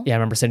 Magical. Yeah, I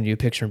remember sending you a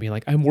picture and being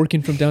like, I'm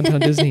working from downtown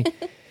Disney.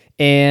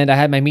 And I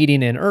had my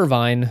meeting in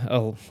Irvine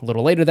a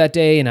little later that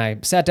day, and I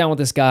sat down with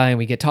this guy and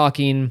we get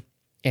talking.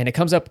 And it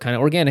comes up kind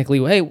of organically,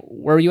 hey,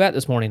 where were you at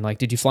this morning? Like,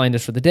 did you fly in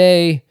just for the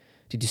day?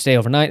 Did you stay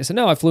overnight? I said,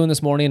 no, I flew in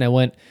this morning. I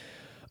went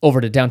over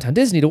to downtown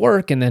Disney to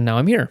work, and then now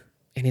I'm here.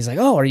 And he's like,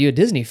 oh, are you a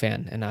Disney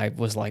fan? And I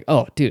was like,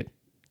 oh, dude,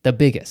 the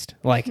biggest.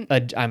 Like,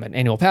 I'm an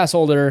annual pass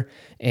holder,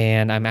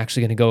 and I'm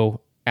actually going to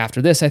go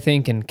after this, I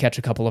think, and catch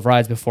a couple of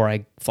rides before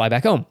I fly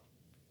back home.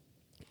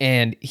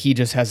 And he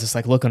just has this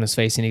like look on his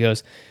face, and he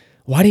goes,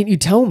 why didn't you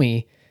tell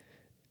me?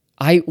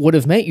 I would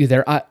have met you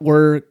there.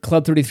 We're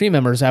Club 33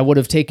 members. I would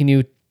have taken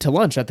you to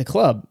lunch at the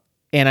club.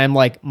 And I'm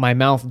like, my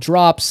mouth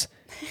drops.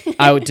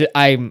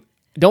 I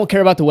don't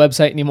care about the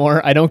website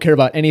anymore. I don't care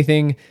about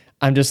anything.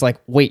 I'm just like,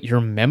 wait,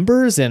 you're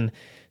members? And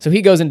so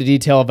he goes into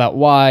detail about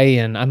why,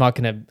 and I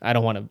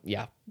don't want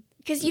to.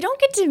 Because you don't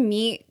get to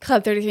meet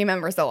Club 33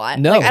 members a lot.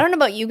 No. Like, I don't know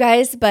about you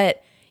guys,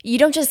 but you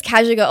don't just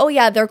casually go, oh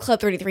yeah, they're Club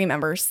 33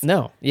 members.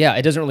 No. Yeah.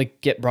 It doesn't really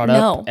get brought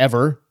up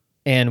ever.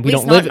 And we At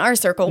least don't live in our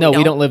circle. No,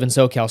 we don't live in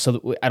SoCal.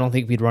 So I don't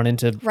think we'd run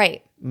into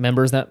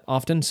members that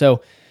often.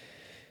 So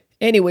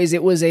anyways,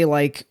 it was a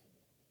like,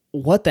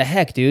 what the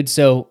heck, dude?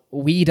 So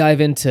we dive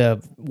into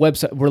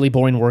website, really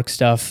boring work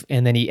stuff.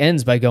 And then he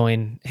ends by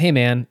going, hey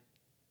man,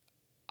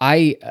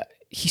 he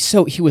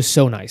was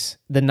so nice,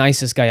 the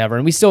nicest guy ever.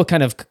 And we still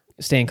kind of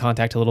stay in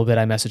contact a little bit.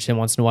 I message him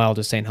once in a while,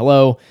 just saying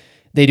hello.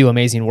 They do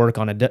amazing work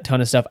on a ton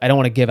of stuff. I don't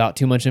want to give out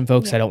too much info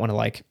because I don't want to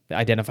like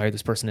identify who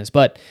this person is,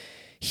 but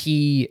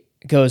he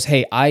goes,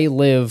 hey,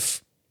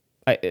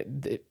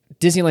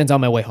 Disneyland's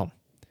on my way home.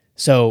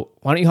 So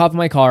why don't you hop in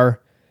my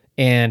car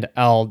and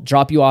I'll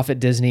drop you off at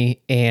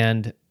Disney,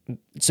 and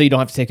so you don't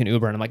have to take an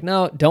Uber. And I'm like,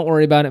 no, don't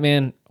worry about it,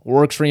 man.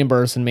 Work's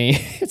reimbursing me.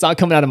 It's not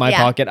coming out of my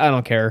pocket. I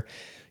don't care.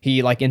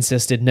 He like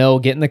insisted, no,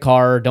 get in the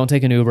car. Don't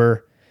take an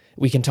Uber.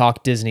 We can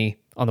talk Disney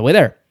on the way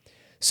there.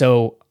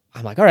 So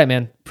I'm like, all right,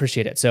 man,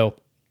 appreciate it. So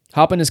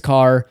hop in his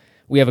car.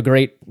 We have a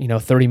great,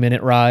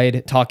 30-minute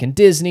ride, talking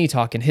Disney,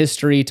 talking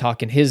history,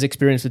 talking his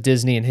experience with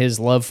Disney and his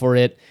love for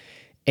it.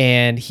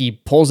 And he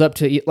pulls up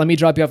to, let me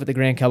drop you off at the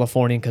Grand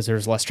Californian because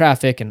there's less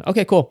traffic. And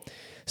okay, cool.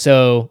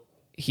 So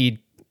he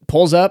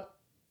pulls up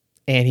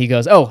and he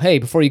goes, oh, hey,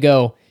 before you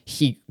go,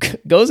 he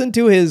goes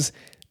into his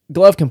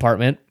glove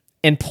compartment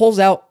and pulls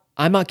out,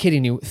 I'm not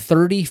kidding you,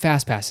 30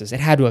 fast passes. It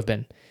had to have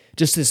been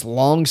just this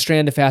long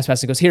strand of fast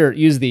passes. He goes, here,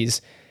 use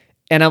these.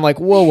 And I'm like,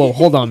 whoa,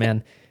 hold on,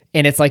 man.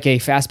 And it's like a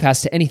fast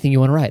pass to anything you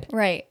want to ride.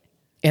 Right.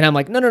 And I'm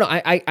like, no,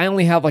 I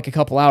only have like a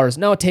couple hours.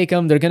 No, take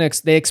them.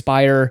 They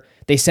expire.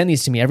 They send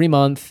these to me every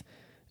month.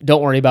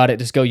 Don't worry about it.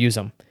 Just go use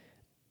them.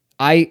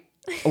 I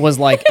was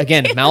like,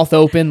 again, mouth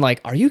open,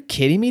 like, are you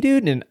kidding me,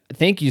 dude? And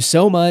thank you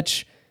so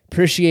much.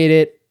 Appreciate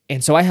it.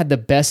 And so I had the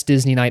best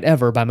Disney night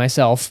ever by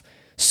myself,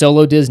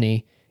 solo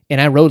Disney.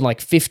 And I rode like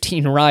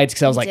 15 rides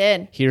because I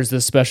was here's the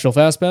special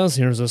fast pass.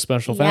 Here's the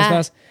special fast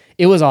pass.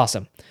 It was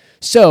awesome.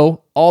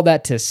 So all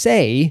that to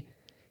say,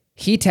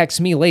 he texts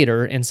me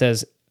later and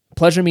says,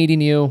 pleasure meeting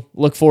you.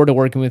 Look forward to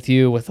working with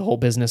you with the whole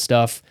business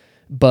stuff.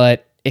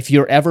 But if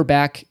you're ever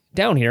back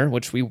down here,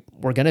 which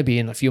we're going to be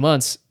in a few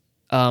months,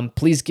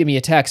 please give me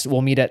a text.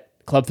 We'll meet at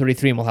Club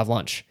 33 and we'll have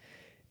lunch.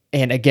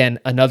 And again,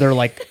 another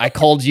like, I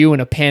called you in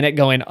a panic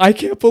going, I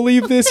can't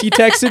believe this. He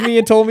texted me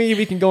and told me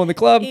we can go in the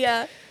club.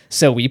 Yeah.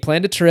 So we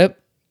planned a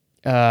trip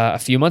a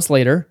few months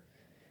later.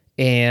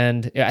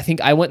 And I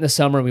think I went in the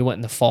summer and we went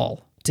in the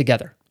fall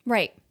together.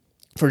 Right.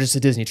 For just a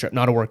Disney trip,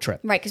 not a work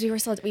trip. Right, because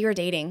we were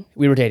dating.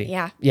 We were dating.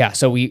 Yeah. Yeah,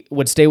 so we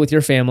would stay with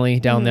your family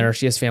down there.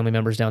 She has family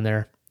members down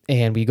there.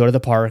 And we go to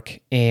the park.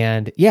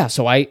 And yeah,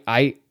 so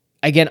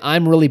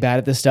I'm really bad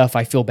at this stuff.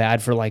 I feel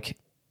bad for like,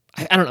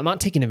 I don't know, I'm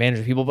not taking advantage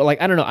of people, but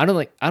like, I don't know. I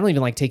don't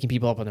even like taking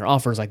people up on their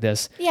offers like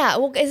this. Yeah,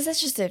 well,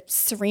 that's just a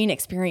serene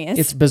experience.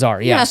 It's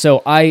bizarre. Yeah.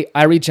 So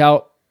I reach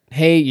out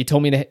hey, you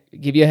told me to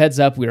give you a heads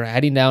up. We were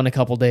heading down in a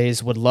couple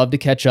days. Would love to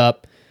catch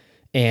up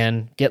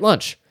and get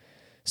lunch.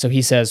 So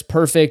he says,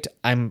 perfect.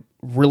 I'm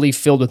really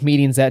filled with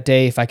meetings that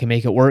day. If I can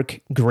make it work,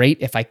 great.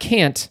 If I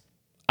can't,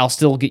 I'll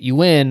still get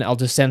you in. I'll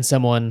just send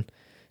someone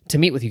to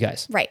meet with you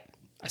guys. Right.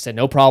 I said,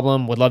 no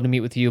problem. Would love to meet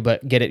with you,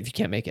 but get it if you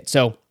can't make it.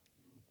 So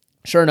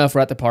sure enough,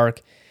 we're at the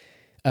park.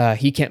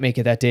 He can't make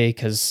it that day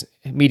because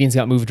meetings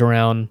got moved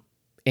around.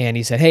 And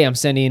he said, hey, I'm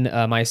sending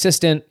my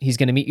assistant. He's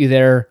going to meet you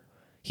there.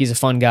 He's a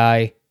fun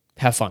guy.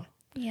 Have fun.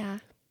 Yeah.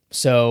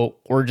 So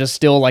we're just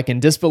still like in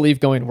disbelief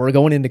going, we're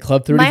going into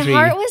Club 33. My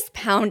heart was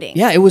pounding.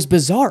 Yeah, it was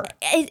bizarre.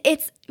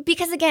 It's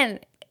because, again,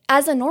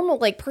 as a normal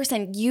like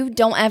person, you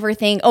don't ever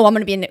think, oh, I'm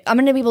gonna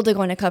be able to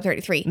go into Club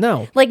 33.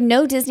 No. Like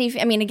no Disney.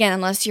 I mean, again,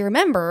 unless you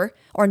remember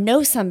or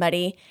know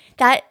somebody,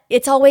 that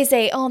it's always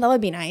oh, that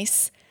would be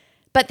nice.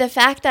 But the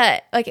fact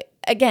that, like,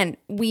 again,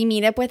 we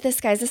meet up with this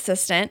guy's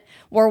assistant.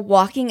 We're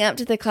walking up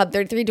to the Club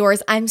 33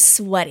 doors. I'm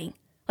sweating.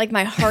 Like,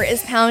 my heart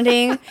is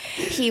pounding.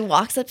 He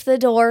walks up to the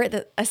door.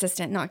 The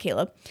assistant, not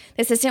Caleb.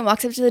 The assistant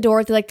walks up to the door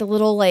with, like, the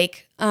little,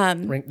 like...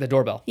 Ring the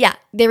doorbell. Yeah.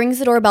 They rings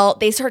the doorbell.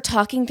 They start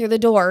talking through the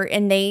door,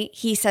 and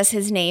he says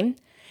his name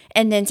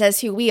and then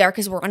says who we are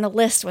because we're on a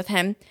list with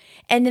him.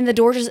 And then the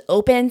door just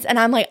opens, and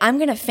I'm like, I'm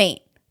going to faint.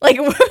 Like,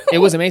 it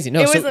was amazing.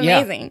 No, it was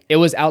amazing. Yeah, it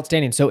was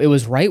outstanding. So it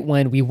was right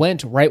when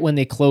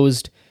they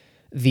closed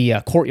the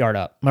courtyard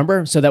up.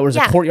 Remember? So that was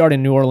a courtyard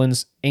in New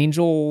Orleans.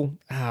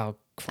 Oh,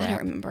 crap. I don't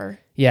remember.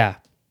 Yeah.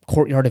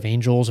 Courtyard of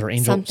Angels or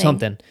Angel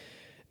something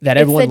that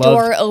it's everyone the loved.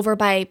 door over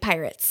by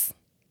Pirates,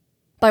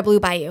 by Blue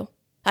Bayou.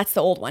 That's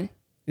the old one.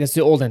 That's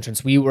the old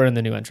entrance. We were in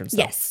the new entrance, though.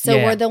 Yes. So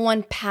we're the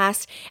one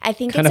past, I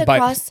think kind it's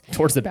across.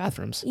 Towards the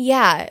bathrooms.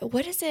 Yeah.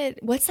 What is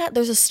it? What's that?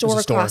 There's a store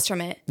across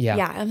from it. Yeah.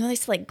 Yeah. I know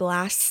it's like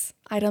glass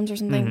items or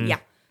something. Mm-hmm. Yeah.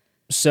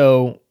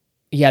 So,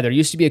 yeah, there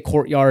used to be a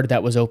courtyard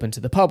that was open to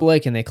the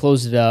public, and they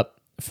closed it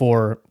up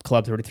for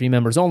Club 33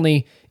 members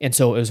only. And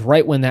so it was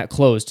right when that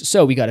closed.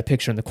 So we got a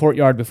picture in the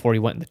courtyard before we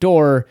went in the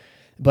door.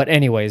 But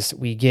anyways,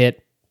 we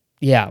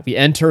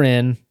enter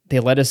in. They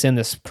let us in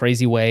this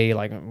crazy way,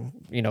 like,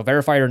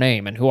 verify your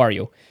name and who are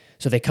you?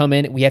 So they come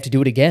in. We have to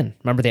do it again.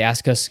 Remember, they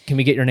ask us, can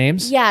we get your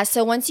names? Yeah.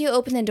 So once you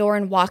open the door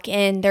and walk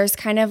in, there's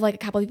kind of like a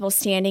couple people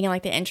standing in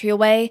like the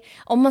entryway,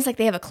 almost like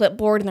they have a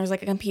clipboard and there's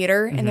like a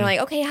computer. And they're like,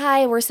 okay,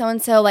 hi, we're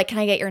so-and-so. Like, can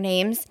I get your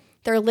names?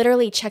 They're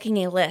literally checking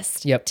a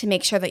list to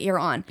make sure that you're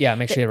on. Yeah,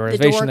 make sure you have a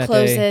reservation that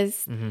day. The door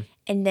closes,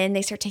 and then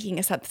they start taking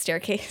us up the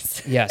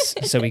staircase. Yes.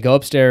 So we go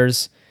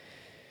upstairs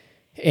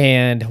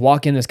and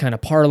walk in this kind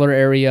of parlor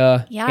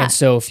area. Yeah. And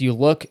so if you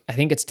look, I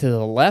think it's to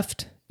the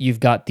left, you've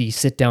got the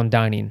sit-down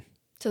dining.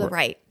 To the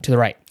right. To the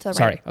right. Sorry.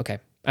 Right. Okay.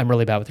 I'm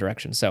really bad with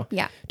directions. So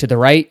yeah. To the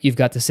right, you've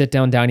got the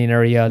sit-down dining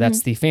area.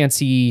 That's the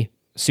fancy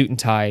suit and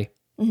tie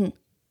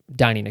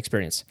dining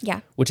experience.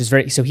 Yeah. Which is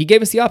so he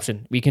gave us the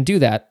option. We can do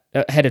that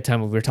ahead of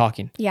time when we were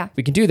talking. Yeah.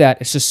 We can do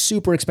that. It's just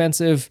super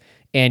expensive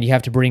and you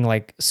have to bring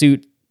like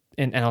suit.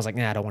 And I was like,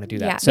 nah, I don't want to do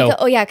that. Yeah. So,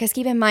 because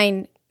keep in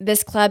mind,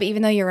 this club,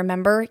 even though you're a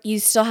member, you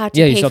still have to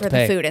pay for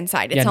the food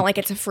inside. It's not like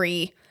it's a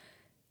free.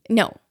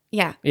 No.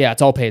 Yeah. Yeah,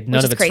 it's all paid.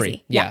 None of it's crazy.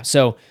 Free. Yeah.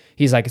 So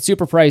he's like, it's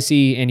super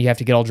pricey and you have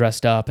to get all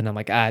dressed up. And I'm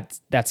like,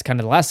 that's kind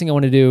of the last thing I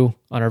want to do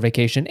on our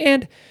vacation.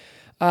 And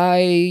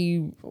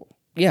it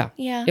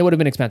would have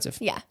been expensive.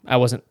 Yeah. I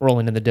wasn't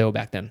rolling in the dough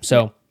back then.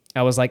 So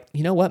I was like,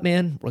 you know what,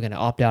 man? We're going to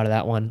opt out of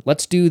that one.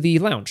 Let's do the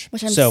lounge.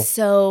 Which I'm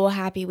so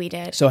happy we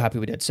did. So happy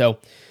we did. So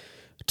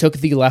took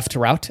the left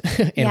route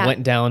and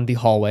went down the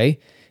hallway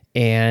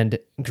and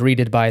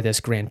greeted by this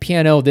grand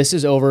piano. This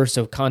is over.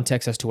 So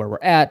context as to where we're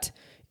at.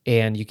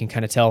 And you can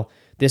kind of tell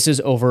this is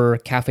over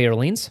Cafe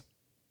Orleans.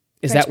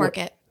 French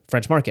Market.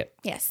 French Market.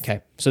 Yes.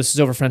 Okay. So this is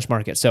over French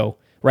Market. So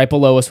right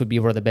below us would be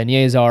where the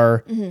beignets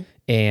are.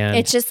 And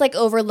it's just like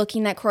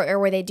overlooking that courtyard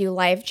where they do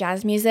live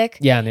jazz music.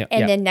 Yeah.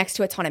 And then next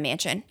to it's Haunted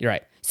Mansion. You're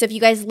right. So if you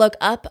guys look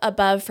up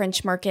above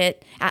French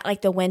Market at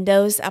like the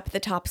windows up at the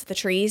tops of the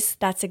trees,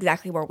 that's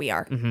exactly where we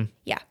are.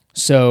 Yeah.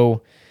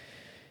 So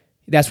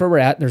that's where we're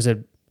at. There's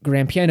a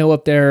grand piano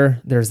up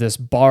there. There's this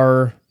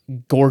bar,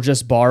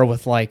 gorgeous bar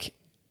with like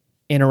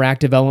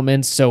interactive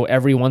elements. So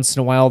every once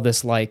in a while,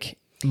 this like,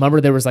 remember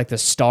there was like the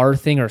star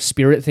thing or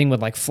spirit thing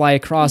would like fly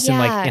across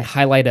and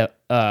highlight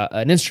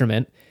an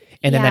instrument.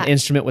 And then that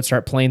instrument would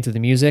start playing through the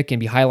music and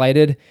be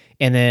highlighted.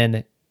 And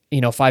then,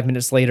 5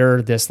 minutes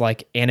later, this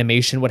like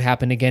animation would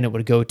happen again. It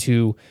would go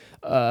to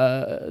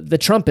the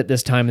trumpet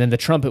this time. And then the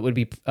trumpet would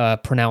be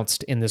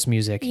pronounced in this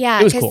music. Yeah,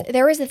 it was cool.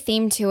 There was a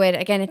theme to it.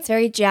 Again, it's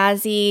very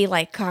jazzy,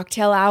 like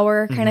cocktail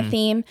hour kind of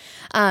theme.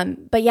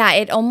 But yeah,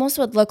 it almost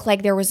would look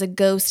like there was a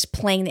ghost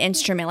playing the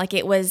instrument. Like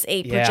it was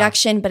a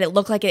projection, but it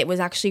looked like it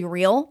was actually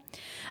real.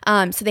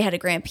 So they had a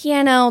grand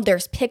piano.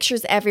 There's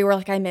pictures everywhere,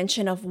 like I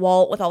mentioned, of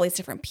Walt with all these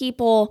different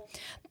people.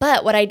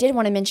 But what I did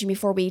want to mention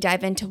before we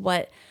dive into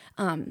what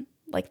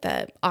like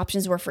the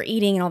options were for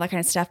eating and all that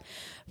kind of stuff,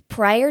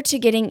 prior to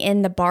getting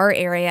in the bar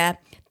area,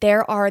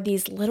 there are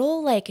these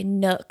little like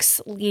nooks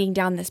leading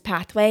down this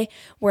pathway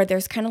where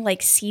there's kind of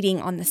like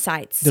seating on the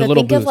sides. They're so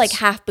think booths. of like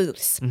half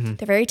booths.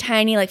 They're very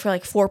tiny, like for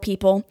like 4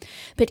 people,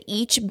 but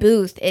each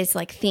booth is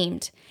like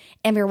themed.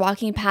 and we were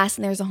walking past,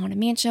 and there's a Haunted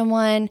Mansion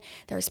one,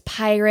 there's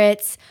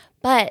pirates,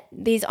 but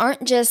these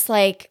aren't just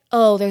like,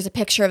 oh, there's a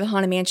picture of the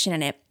Haunted Mansion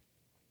in it.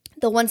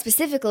 The one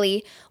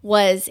specifically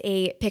was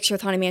a picture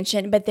of Haunted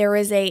Mansion, but there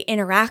was a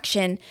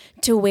interaction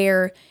to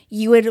where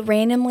you would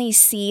randomly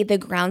see the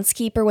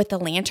groundskeeper with the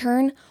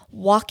lantern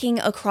walking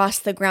across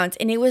the grounds.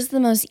 And it was the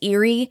most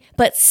eerie,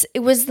 but it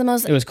was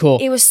cool.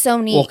 It was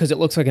so neat. Well, because it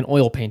looks like an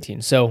oil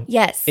painting. So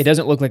yes, it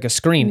doesn't look like a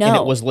screen. No. And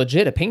it was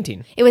legit a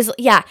painting. It was,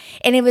 yeah.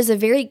 And it was a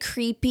very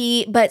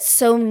creepy, but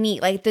so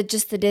neat. Like the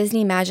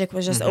Disney magic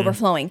was just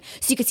overflowing.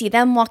 So you could see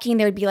them walking.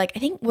 There would be like, I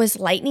think was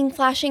lightning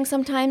flashing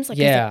sometimes. Like,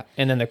 yeah.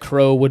 And then the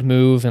crow would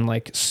move and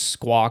like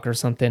squawk or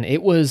something.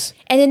 It was.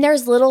 And then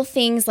there's little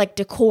things like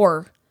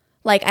decor.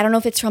 Like, I don't know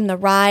if it's from the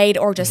ride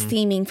or just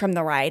theming from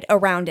the ride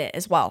around it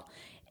as well.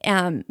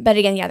 But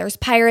again, yeah, there's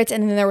pirates,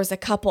 and then there was a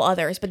couple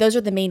others, but those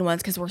are the main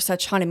ones because we're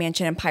such Haunted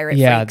Mansion and pirate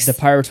freaks. The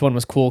pirates one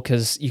was cool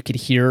because you could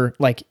hear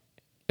like,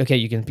 okay,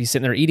 you can be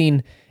sitting there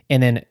eating,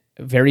 and then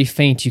very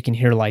faint you can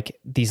hear like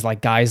these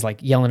like guys like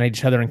yelling at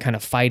each other and kind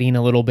of fighting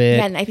a little bit.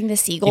 Yeah, and I think the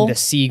seagull in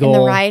in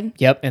the ride.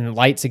 Yep, and the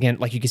lights again,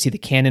 like you can see the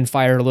cannon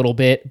fire a little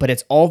bit, but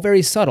it's all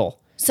very subtle.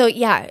 So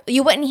yeah,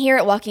 you wouldn't hear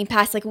it walking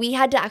past. Like we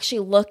had to actually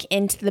look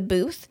into the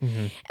booth.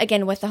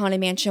 Again, with the Haunted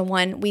Mansion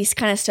one, we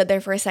kind of stood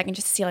there for a second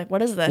just to see like,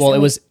 what is this? Well, it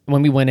was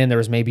when we went in, there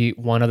was maybe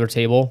one other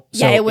table.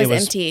 So yeah, it was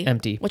empty.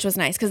 Empty. Which was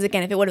nice because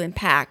again, if it would have been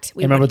packed,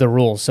 I remember the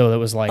rules. So it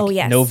was like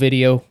yes. no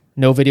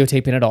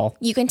videotaping at all.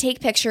 You can take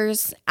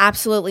pictures,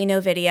 absolutely no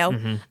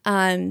video.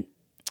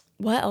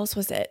 What else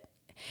was it?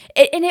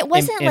 And it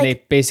wasn't and like...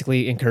 they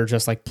basically encourage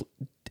us like,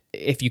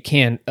 if you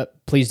can,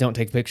 please don't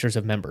take pictures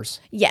of members.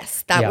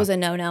 Yes, that was a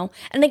no-no.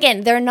 And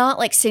again, they're not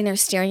like sitting there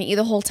staring at you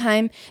the whole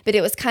time, but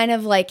it was kind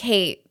of like,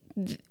 hey,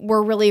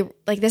 we're really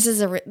like, this is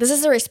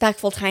a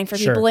respectful time for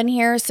people in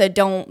here, so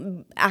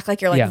don't act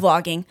like you're like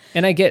vlogging.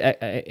 And I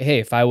get, hey,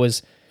 if I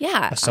was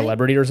a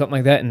celebrity or something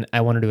like that and I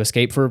wanted to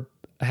escape for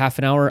half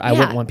an hour, I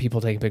wouldn't want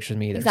people taking pictures of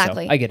me either.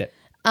 Exactly. So I get it.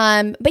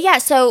 But yeah,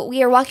 so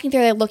we are walking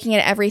through there looking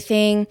at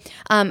everything.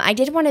 I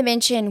did want to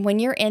mention when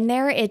you're in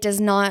there, it does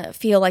not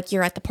feel like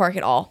you're at the park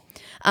at all.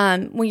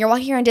 When you're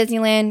walking around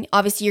Disneyland,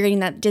 obviously you're getting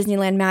that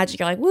Disneyland magic.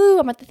 You're like, woo,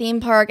 I'm at the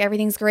theme park.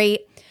 Everything's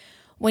great.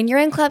 When you're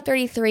in Club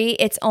 33,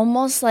 it's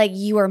almost like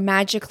you are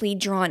magically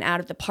drawn out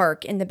of the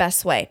park in the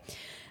best way.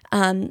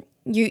 When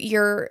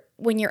you're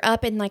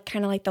up in like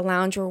kind of like the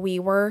lounge where we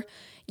were,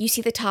 you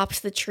see the tops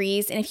of the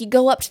trees. And if you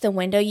go up to the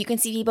window, you can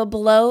see people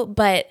below,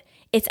 but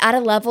it's at a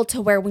level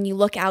to where when you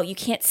look out, you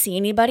can't see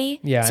anybody.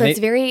 Yeah. So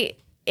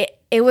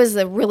it was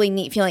a really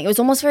neat feeling. It was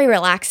almost very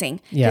relaxing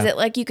because it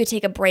like you could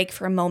take a break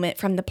for a moment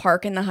from the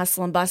park and the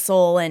hustle and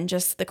bustle and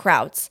just the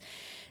crowds.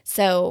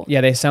 So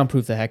yeah, they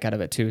soundproofed the heck out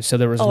of it too. So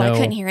there was I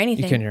couldn't hear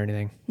anything. You couldn't hear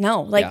anything.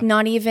 No,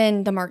 not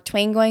even the Mark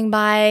Twain going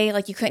by.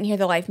 Like you couldn't hear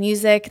the live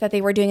music that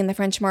they were doing in the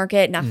French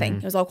Market. Nothing.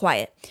 It was all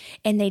quiet.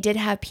 And they did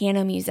have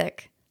piano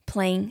music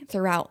playing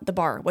throughout the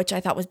bar, which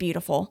I thought was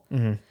beautiful.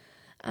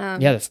 I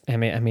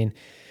mean,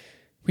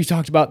 we've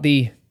talked about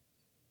the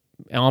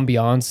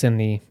ambiance and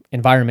the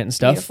environment and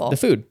stuff, Beautiful. The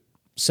food.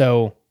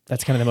 So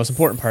that's kind of the most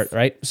important part,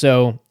 right?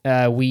 So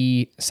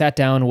we sat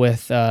down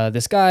with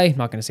this guy, I'm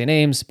not going to say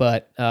names,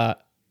 but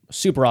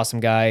super awesome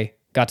guy.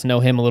 Got to know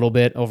him a little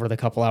bit over the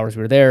couple hours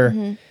we were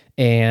there.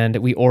 And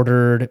we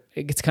ordered,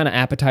 it's kind of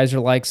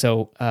appetizer-like.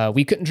 So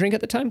we couldn't drink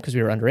at the time because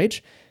we were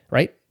underage,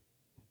 right?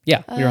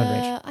 Yeah, we were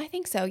underage. I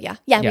think so, yeah.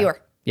 Yeah, we were.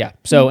 Yeah.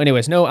 So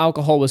anyways, no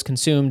alcohol was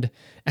consumed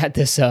at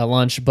this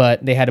lunch,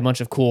 but they had a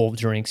bunch of cool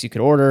drinks you could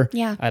order.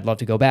 Yeah. I'd love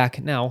to go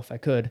back now if I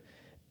could.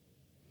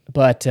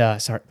 But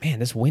sorry, man,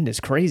 this wind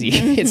is crazy.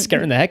 It's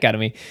scaring the heck out of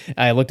me.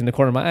 I looked in the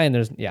corner of my eye and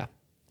there's, a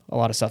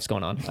lot of stuff's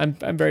going on.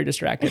 I'm very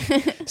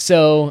distracted.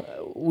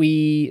 So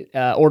we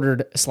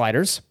ordered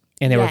sliders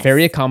and they were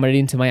very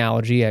accommodating to my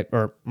allergy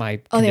or my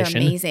condition. Oh, they're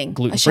amazing.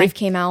 Gluten-free. A chef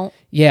came out.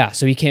 Yeah.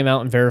 So he came out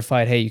and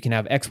verified, hey, you can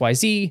have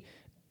XYZ.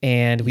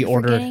 And we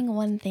ordered. Forgetting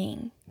one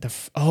thing.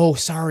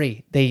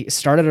 Sorry. They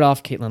started it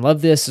off. Caitlin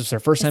loved this. It was their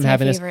first time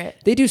having this.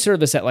 They do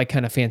serve this at like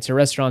kind of fancy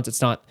restaurants. It's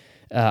not,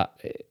 what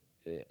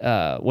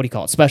do you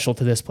call it? Special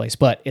to this place,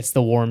 but it's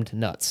the warmed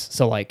nuts.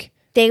 So like.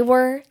 They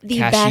were the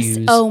cashews. Best.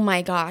 Oh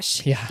my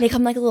gosh. Yeah. They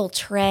come like a little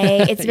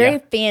tray. It's very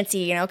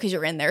fancy, because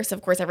you're in there. So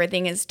of course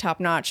everything is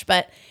top notch,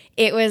 but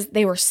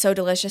they were so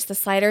delicious. The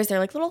sliders, they're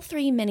like little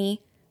 3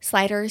 mini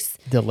sliders.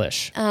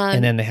 Delish.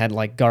 And then they had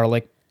like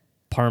garlic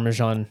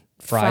Parmesan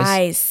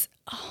fries.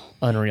 Oh,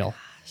 unreal.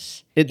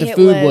 The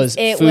food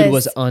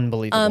was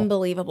unbelievable.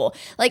 Unbelievable.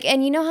 Like,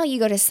 and you know how you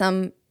go to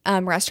some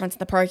restaurants in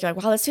the park, you're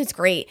like, wow, this food's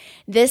great.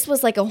 This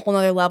was like a whole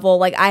nother level.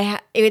 Like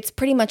it's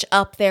pretty much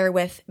up there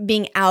with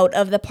being out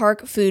of the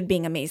park, food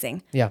being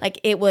amazing. Yeah. Like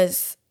it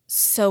was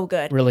so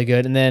good. Really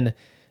good. And then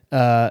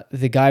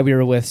the guy we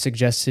were with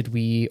suggested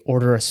we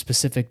order a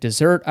specific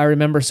dessert, I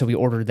remember. So we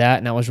ordered that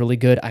and that was really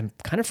good. I'm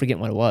kind of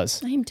forgetting what it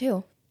was. I am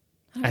too.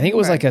 I think it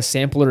was like a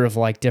sampler of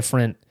like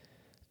different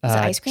Was it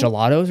ice cream?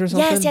 Gelatos or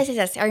something.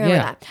 Yes. I remember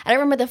Yeah. that. I don't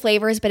remember the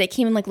flavors, but it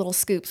came in like little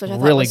scoops, which I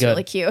thought Really was good.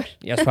 really cute.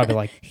 Yeah, it's probably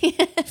like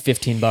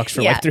 $15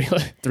 for Yeah.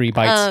 like three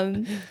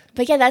bites.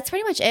 But yeah, that's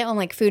pretty much it on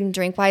like food and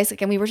drink wise.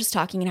 Like, and we were just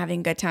talking and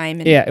having a good time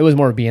and Yeah, it was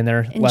more being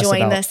there, less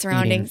enjoying about the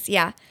surroundings. eating.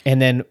 Yeah. And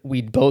then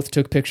we both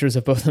took pictures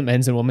of both the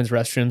men's and women's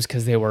restrooms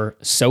because they were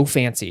so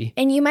fancy.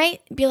 And you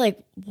might be like,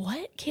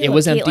 what? Caleb, It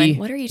was Caitlin, empty.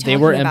 What are you They talking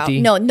were about?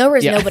 empty. No, there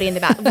was Yeah. nobody in the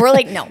bathroom. We're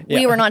like, no,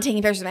 we Yeah. were not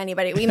taking pictures of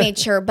anybody. We made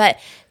sure. But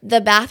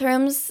the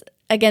bathrooms,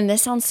 again,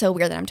 this sounds so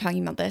weird that I'm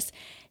talking about this.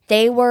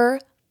 They were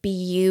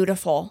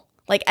beautiful.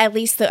 Like at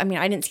least I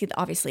didn't see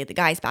obviously the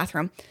guy's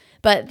bathroom,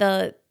 but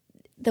the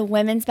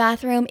women's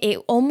bathroom, it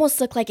almost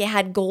looked like it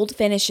had gold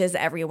finishes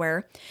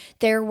everywhere.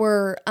 There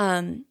were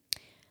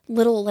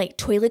little like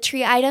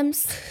toiletry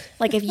items,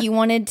 like if you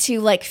wanted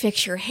to like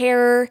fix your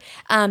hair.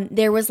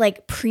 There was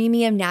like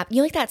premium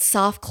like that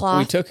soft cloth.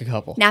 We took a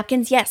couple.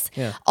 Napkins, yes.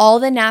 Yeah. All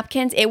the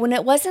napkins. It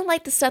wasn't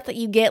like the stuff that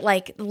you get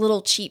like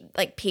little cheap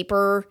like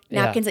paper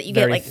napkins that you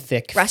get very like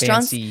thick,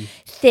 restaurants. fancy.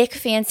 Thick,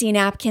 fancy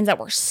napkins that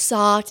were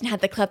soft and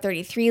had the Club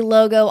 33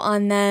 logo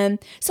on them.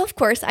 So of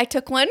course I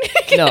took one.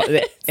 No,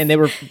 and they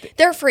were,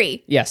 They're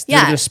free. yes,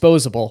 Yeah. they're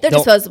disposable. They're Don't-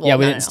 disposable. Yeah,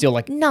 we No, didn't no. steal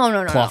like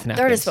No. cloth They're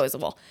napkins.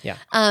 disposable. Yeah.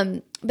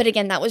 But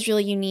again, that was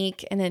really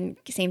unique. And then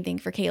same thing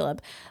for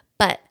Caleb.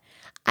 But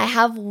I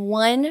have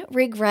one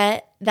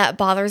regret that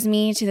bothers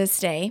me to this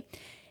day.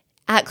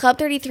 At Club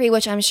 33,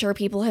 which I'm sure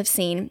people have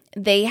seen,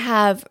 they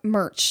have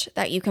merch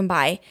that you can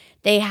buy.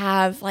 They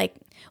have like,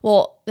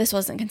 well, this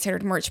wasn't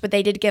considered merch, but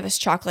they did give us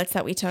chocolates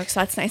that we took.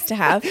 So that's nice to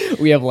have.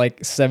 We have like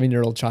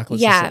 7-year-old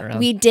chocolates to sit Yeah, around.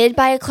 we did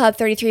buy a Club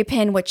 33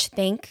 pin, which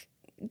thank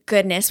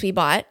goodness we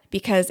bought,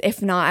 because if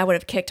not, I would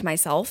have kicked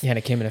myself. Yeah, and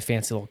it came in a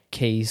fancy little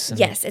case. And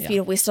Yes, it's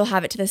beautiful. We still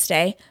have it to this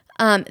day.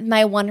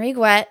 My one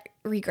regret,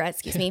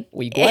 excuse me,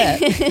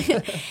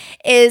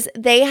 is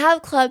they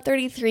have Club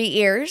 33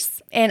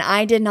 ears, and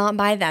I did not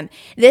buy them.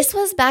 This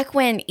was back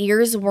when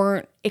ears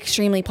weren't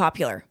extremely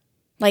popular.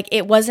 Like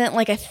it wasn't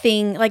like a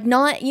thing, like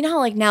not, you know how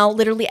like now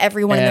literally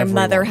everyone and their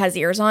mother Everyone. has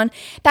ears on.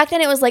 Back then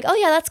it was like, oh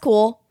yeah, that's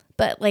cool,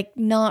 but like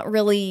not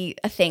really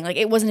a thing. Like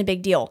it wasn't a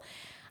big deal.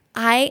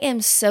 I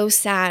am so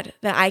sad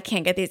that I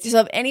can't get these. So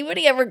if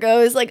anybody ever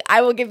goes, like, I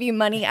will give you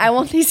money. I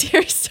want these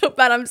ears so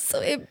bad.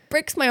 It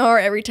breaks my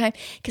heart every time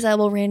because I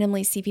will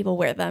randomly see people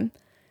wear them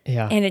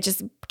Yeah. and it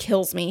just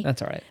kills me.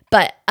 That's all right.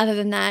 But other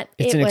than that,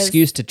 It's an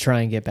excuse to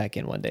try and get back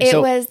in one day.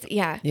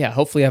 Yeah.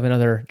 Hopefully have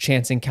another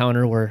chance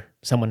encounter where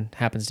someone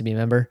happens to be a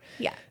member.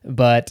 Yeah.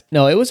 But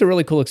no, it was a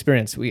really cool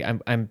experience.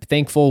 I'm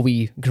thankful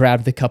we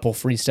grabbed the couple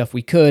free stuff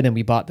we could and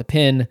we bought the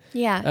pin.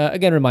 Yeah.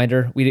 Again,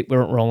 reminder, we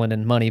weren't rolling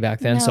in money back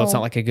then, so it's No.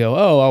 not like I go,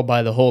 oh, I'll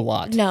buy the whole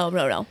lot.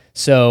 No.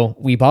 So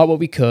we bought what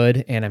we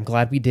could, and I'm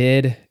glad we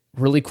did.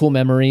 Really cool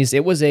memories.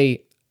 It was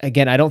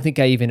again, I don't think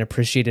I even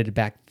appreciated it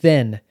back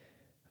then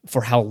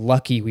for how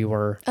lucky we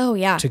were Oh,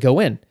 yeah. to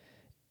go in.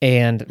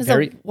 And It was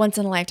very a once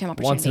in a lifetime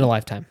opportunity. once in a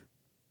lifetime.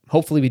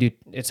 Hopefully we do.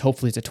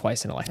 Hopefully it's a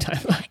twice in a lifetime.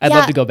 I'd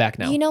love to go back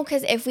now. You know,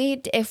 because if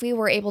we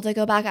were able to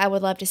go back, I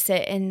would love to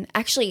sit and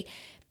actually,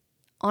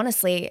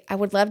 honestly, I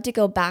would love to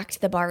go back to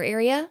the bar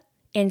area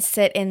and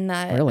sit in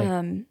the Really?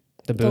 The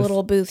the booth.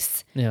 little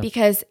booths Yeah.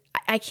 because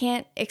I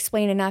can't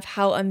explain enough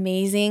how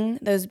amazing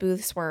those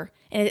booths were,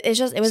 and it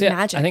was So, yeah,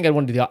 magic. I think I'd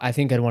want to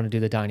do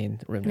the dining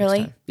room Really?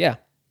 next time. Yeah,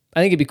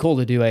 I think it'd be cool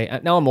to do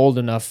now I'm old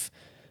enough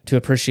to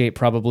appreciate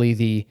probably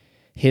the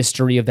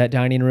history of that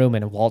dining room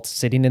and Walt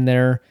sitting in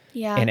there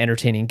Yeah. and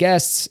entertaining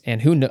guests.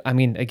 And who know? I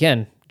mean,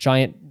 again,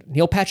 giant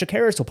Neil Patrick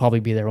Harris will probably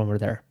be there when we're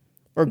there,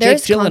 or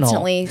There's Jake Gyllenhaal.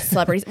 constantly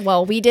celebrities.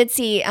 Well, we did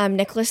see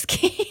Nicolas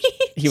Cage.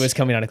 He was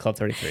coming out of Club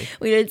 33.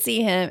 We did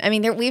see him. I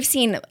mean, we've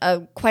seen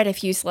quite a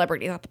few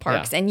celebrities at the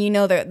parks, Yeah. and you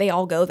know they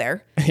all go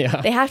there.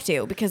 Yeah, They have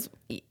to because,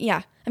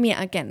 yeah. I mean,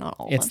 again, not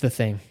all. it's of them. the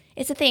thing.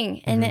 It's a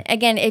thing. And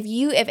again,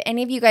 if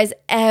any of you guys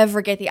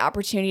ever get the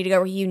opportunity to go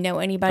where you know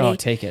anybody, Oh,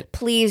 take it.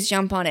 please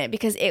jump on it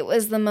because it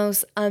was the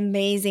most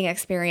amazing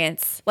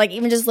experience. Like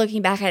even just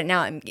looking back at it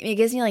now, it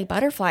gives me like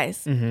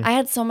butterflies. I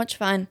had so much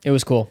fun. It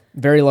was cool.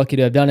 Very lucky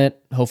to have done it.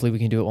 Hopefully we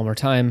can do it one more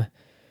time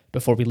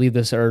before we leave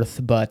this earth.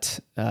 But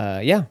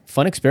yeah,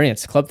 fun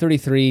experience. Club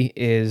 33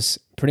 is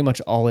pretty much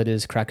all it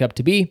is cracked up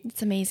to be.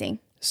 It's amazing.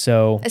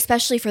 So,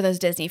 Especially for those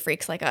Disney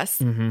freaks like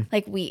us.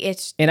 Like we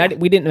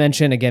we didn't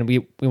mention, again, we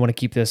want to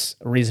keep this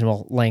a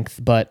reasonable length,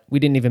 but we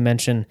didn't even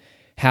mention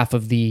half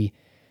of the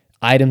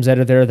items that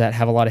are there that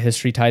have a lot of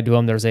history tied to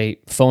them. There's a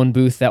phone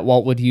booth that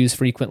Walt would use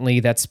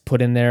frequently that's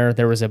put in there.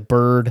 There was a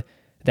bird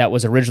that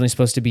was originally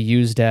supposed to be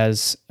used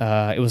as,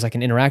 it was like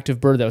an interactive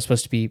bird that was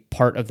supposed to be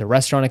part of the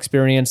restaurant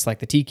experience, like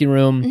the tiki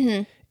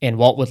room. And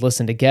Walt would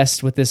listen to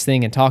guests with this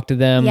thing and talk to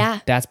them. Yeah.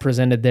 That's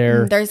presented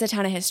there. there's a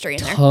ton of history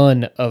in there.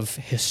 Ton of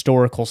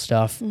historical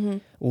stuff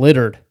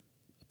littered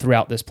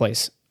throughout this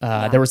place.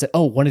 There was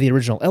one of the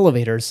original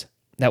elevators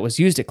that was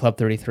used at Club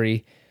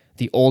 33,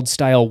 the old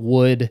style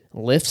wood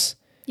lifts.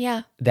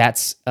 Yeah.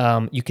 That's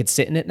you could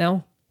sit in it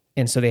now,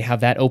 and so they have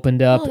that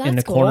opened up in the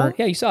that's corner. cool.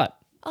 Yeah, you saw it.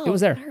 Oh, it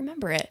was there. I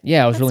remember it.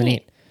 Yeah, it was That's really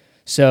neat.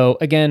 So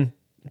again,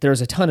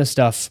 there's a ton of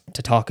stuff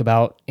to talk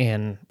about,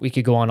 and we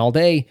could go on all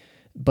day.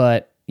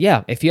 But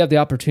yeah, if you have the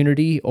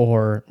opportunity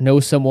or know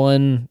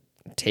someone,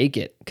 take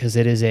it, because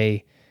it is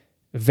a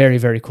very,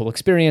 very cool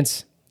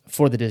experience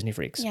for the Disney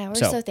freaks. Yeah, we're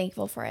so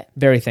thankful for it.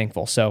 Very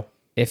thankful. So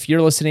if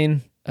you're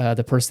listening,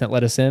 the person that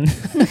let us in,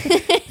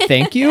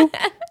 thank you.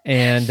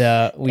 And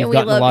we've we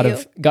gotten a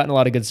love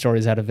lot of good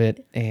stories out of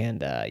it.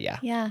 And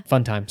Yeah.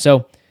 fun time.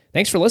 So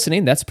thanks for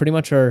listening. That's pretty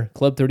much our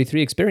Club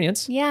 33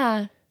 experience.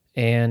 Yeah.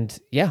 And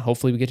yeah,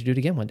 hopefully we get to do it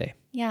again one day.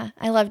 Yeah.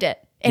 I loved it.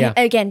 And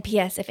again,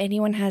 P.S. if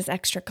anyone has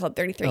extra Club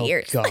 33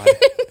 ears. God.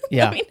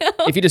 Yeah.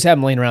 If you just have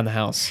them laying around the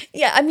house.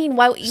 Yeah. I mean,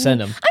 why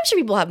Send them. I'm sure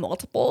people have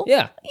multiple.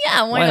 Yeah.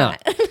 Yeah. Why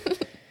not?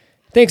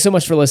 Thanks so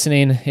much for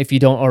listening. If you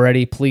don't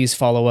already, please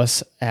follow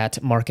us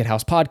at Market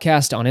House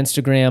Podcast on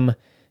Instagram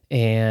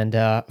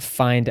and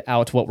find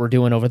out what we're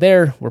doing over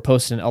there. We're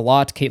posting a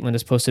lot. Caitlin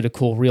has posted a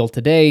cool reel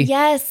today.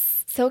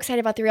 Yes. So excited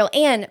about the reel.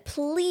 And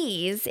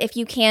please, if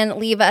you can,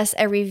 leave us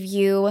a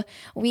review.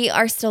 We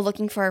are still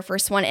looking for our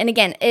first one. And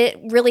again, it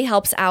really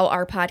helps out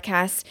our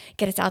podcast,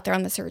 get us out there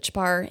on the search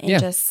bar,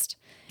 and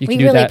we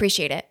really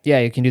appreciate it. Yeah,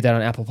 you can do that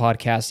on Apple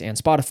Podcasts and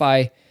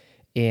Spotify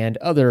and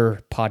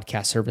other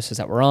podcast services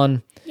that we're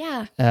on.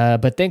 Yeah.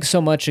 But thanks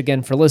so much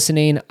again for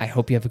listening. I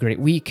hope you have a great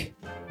week.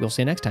 We'll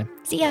see you next time.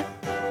 See ya.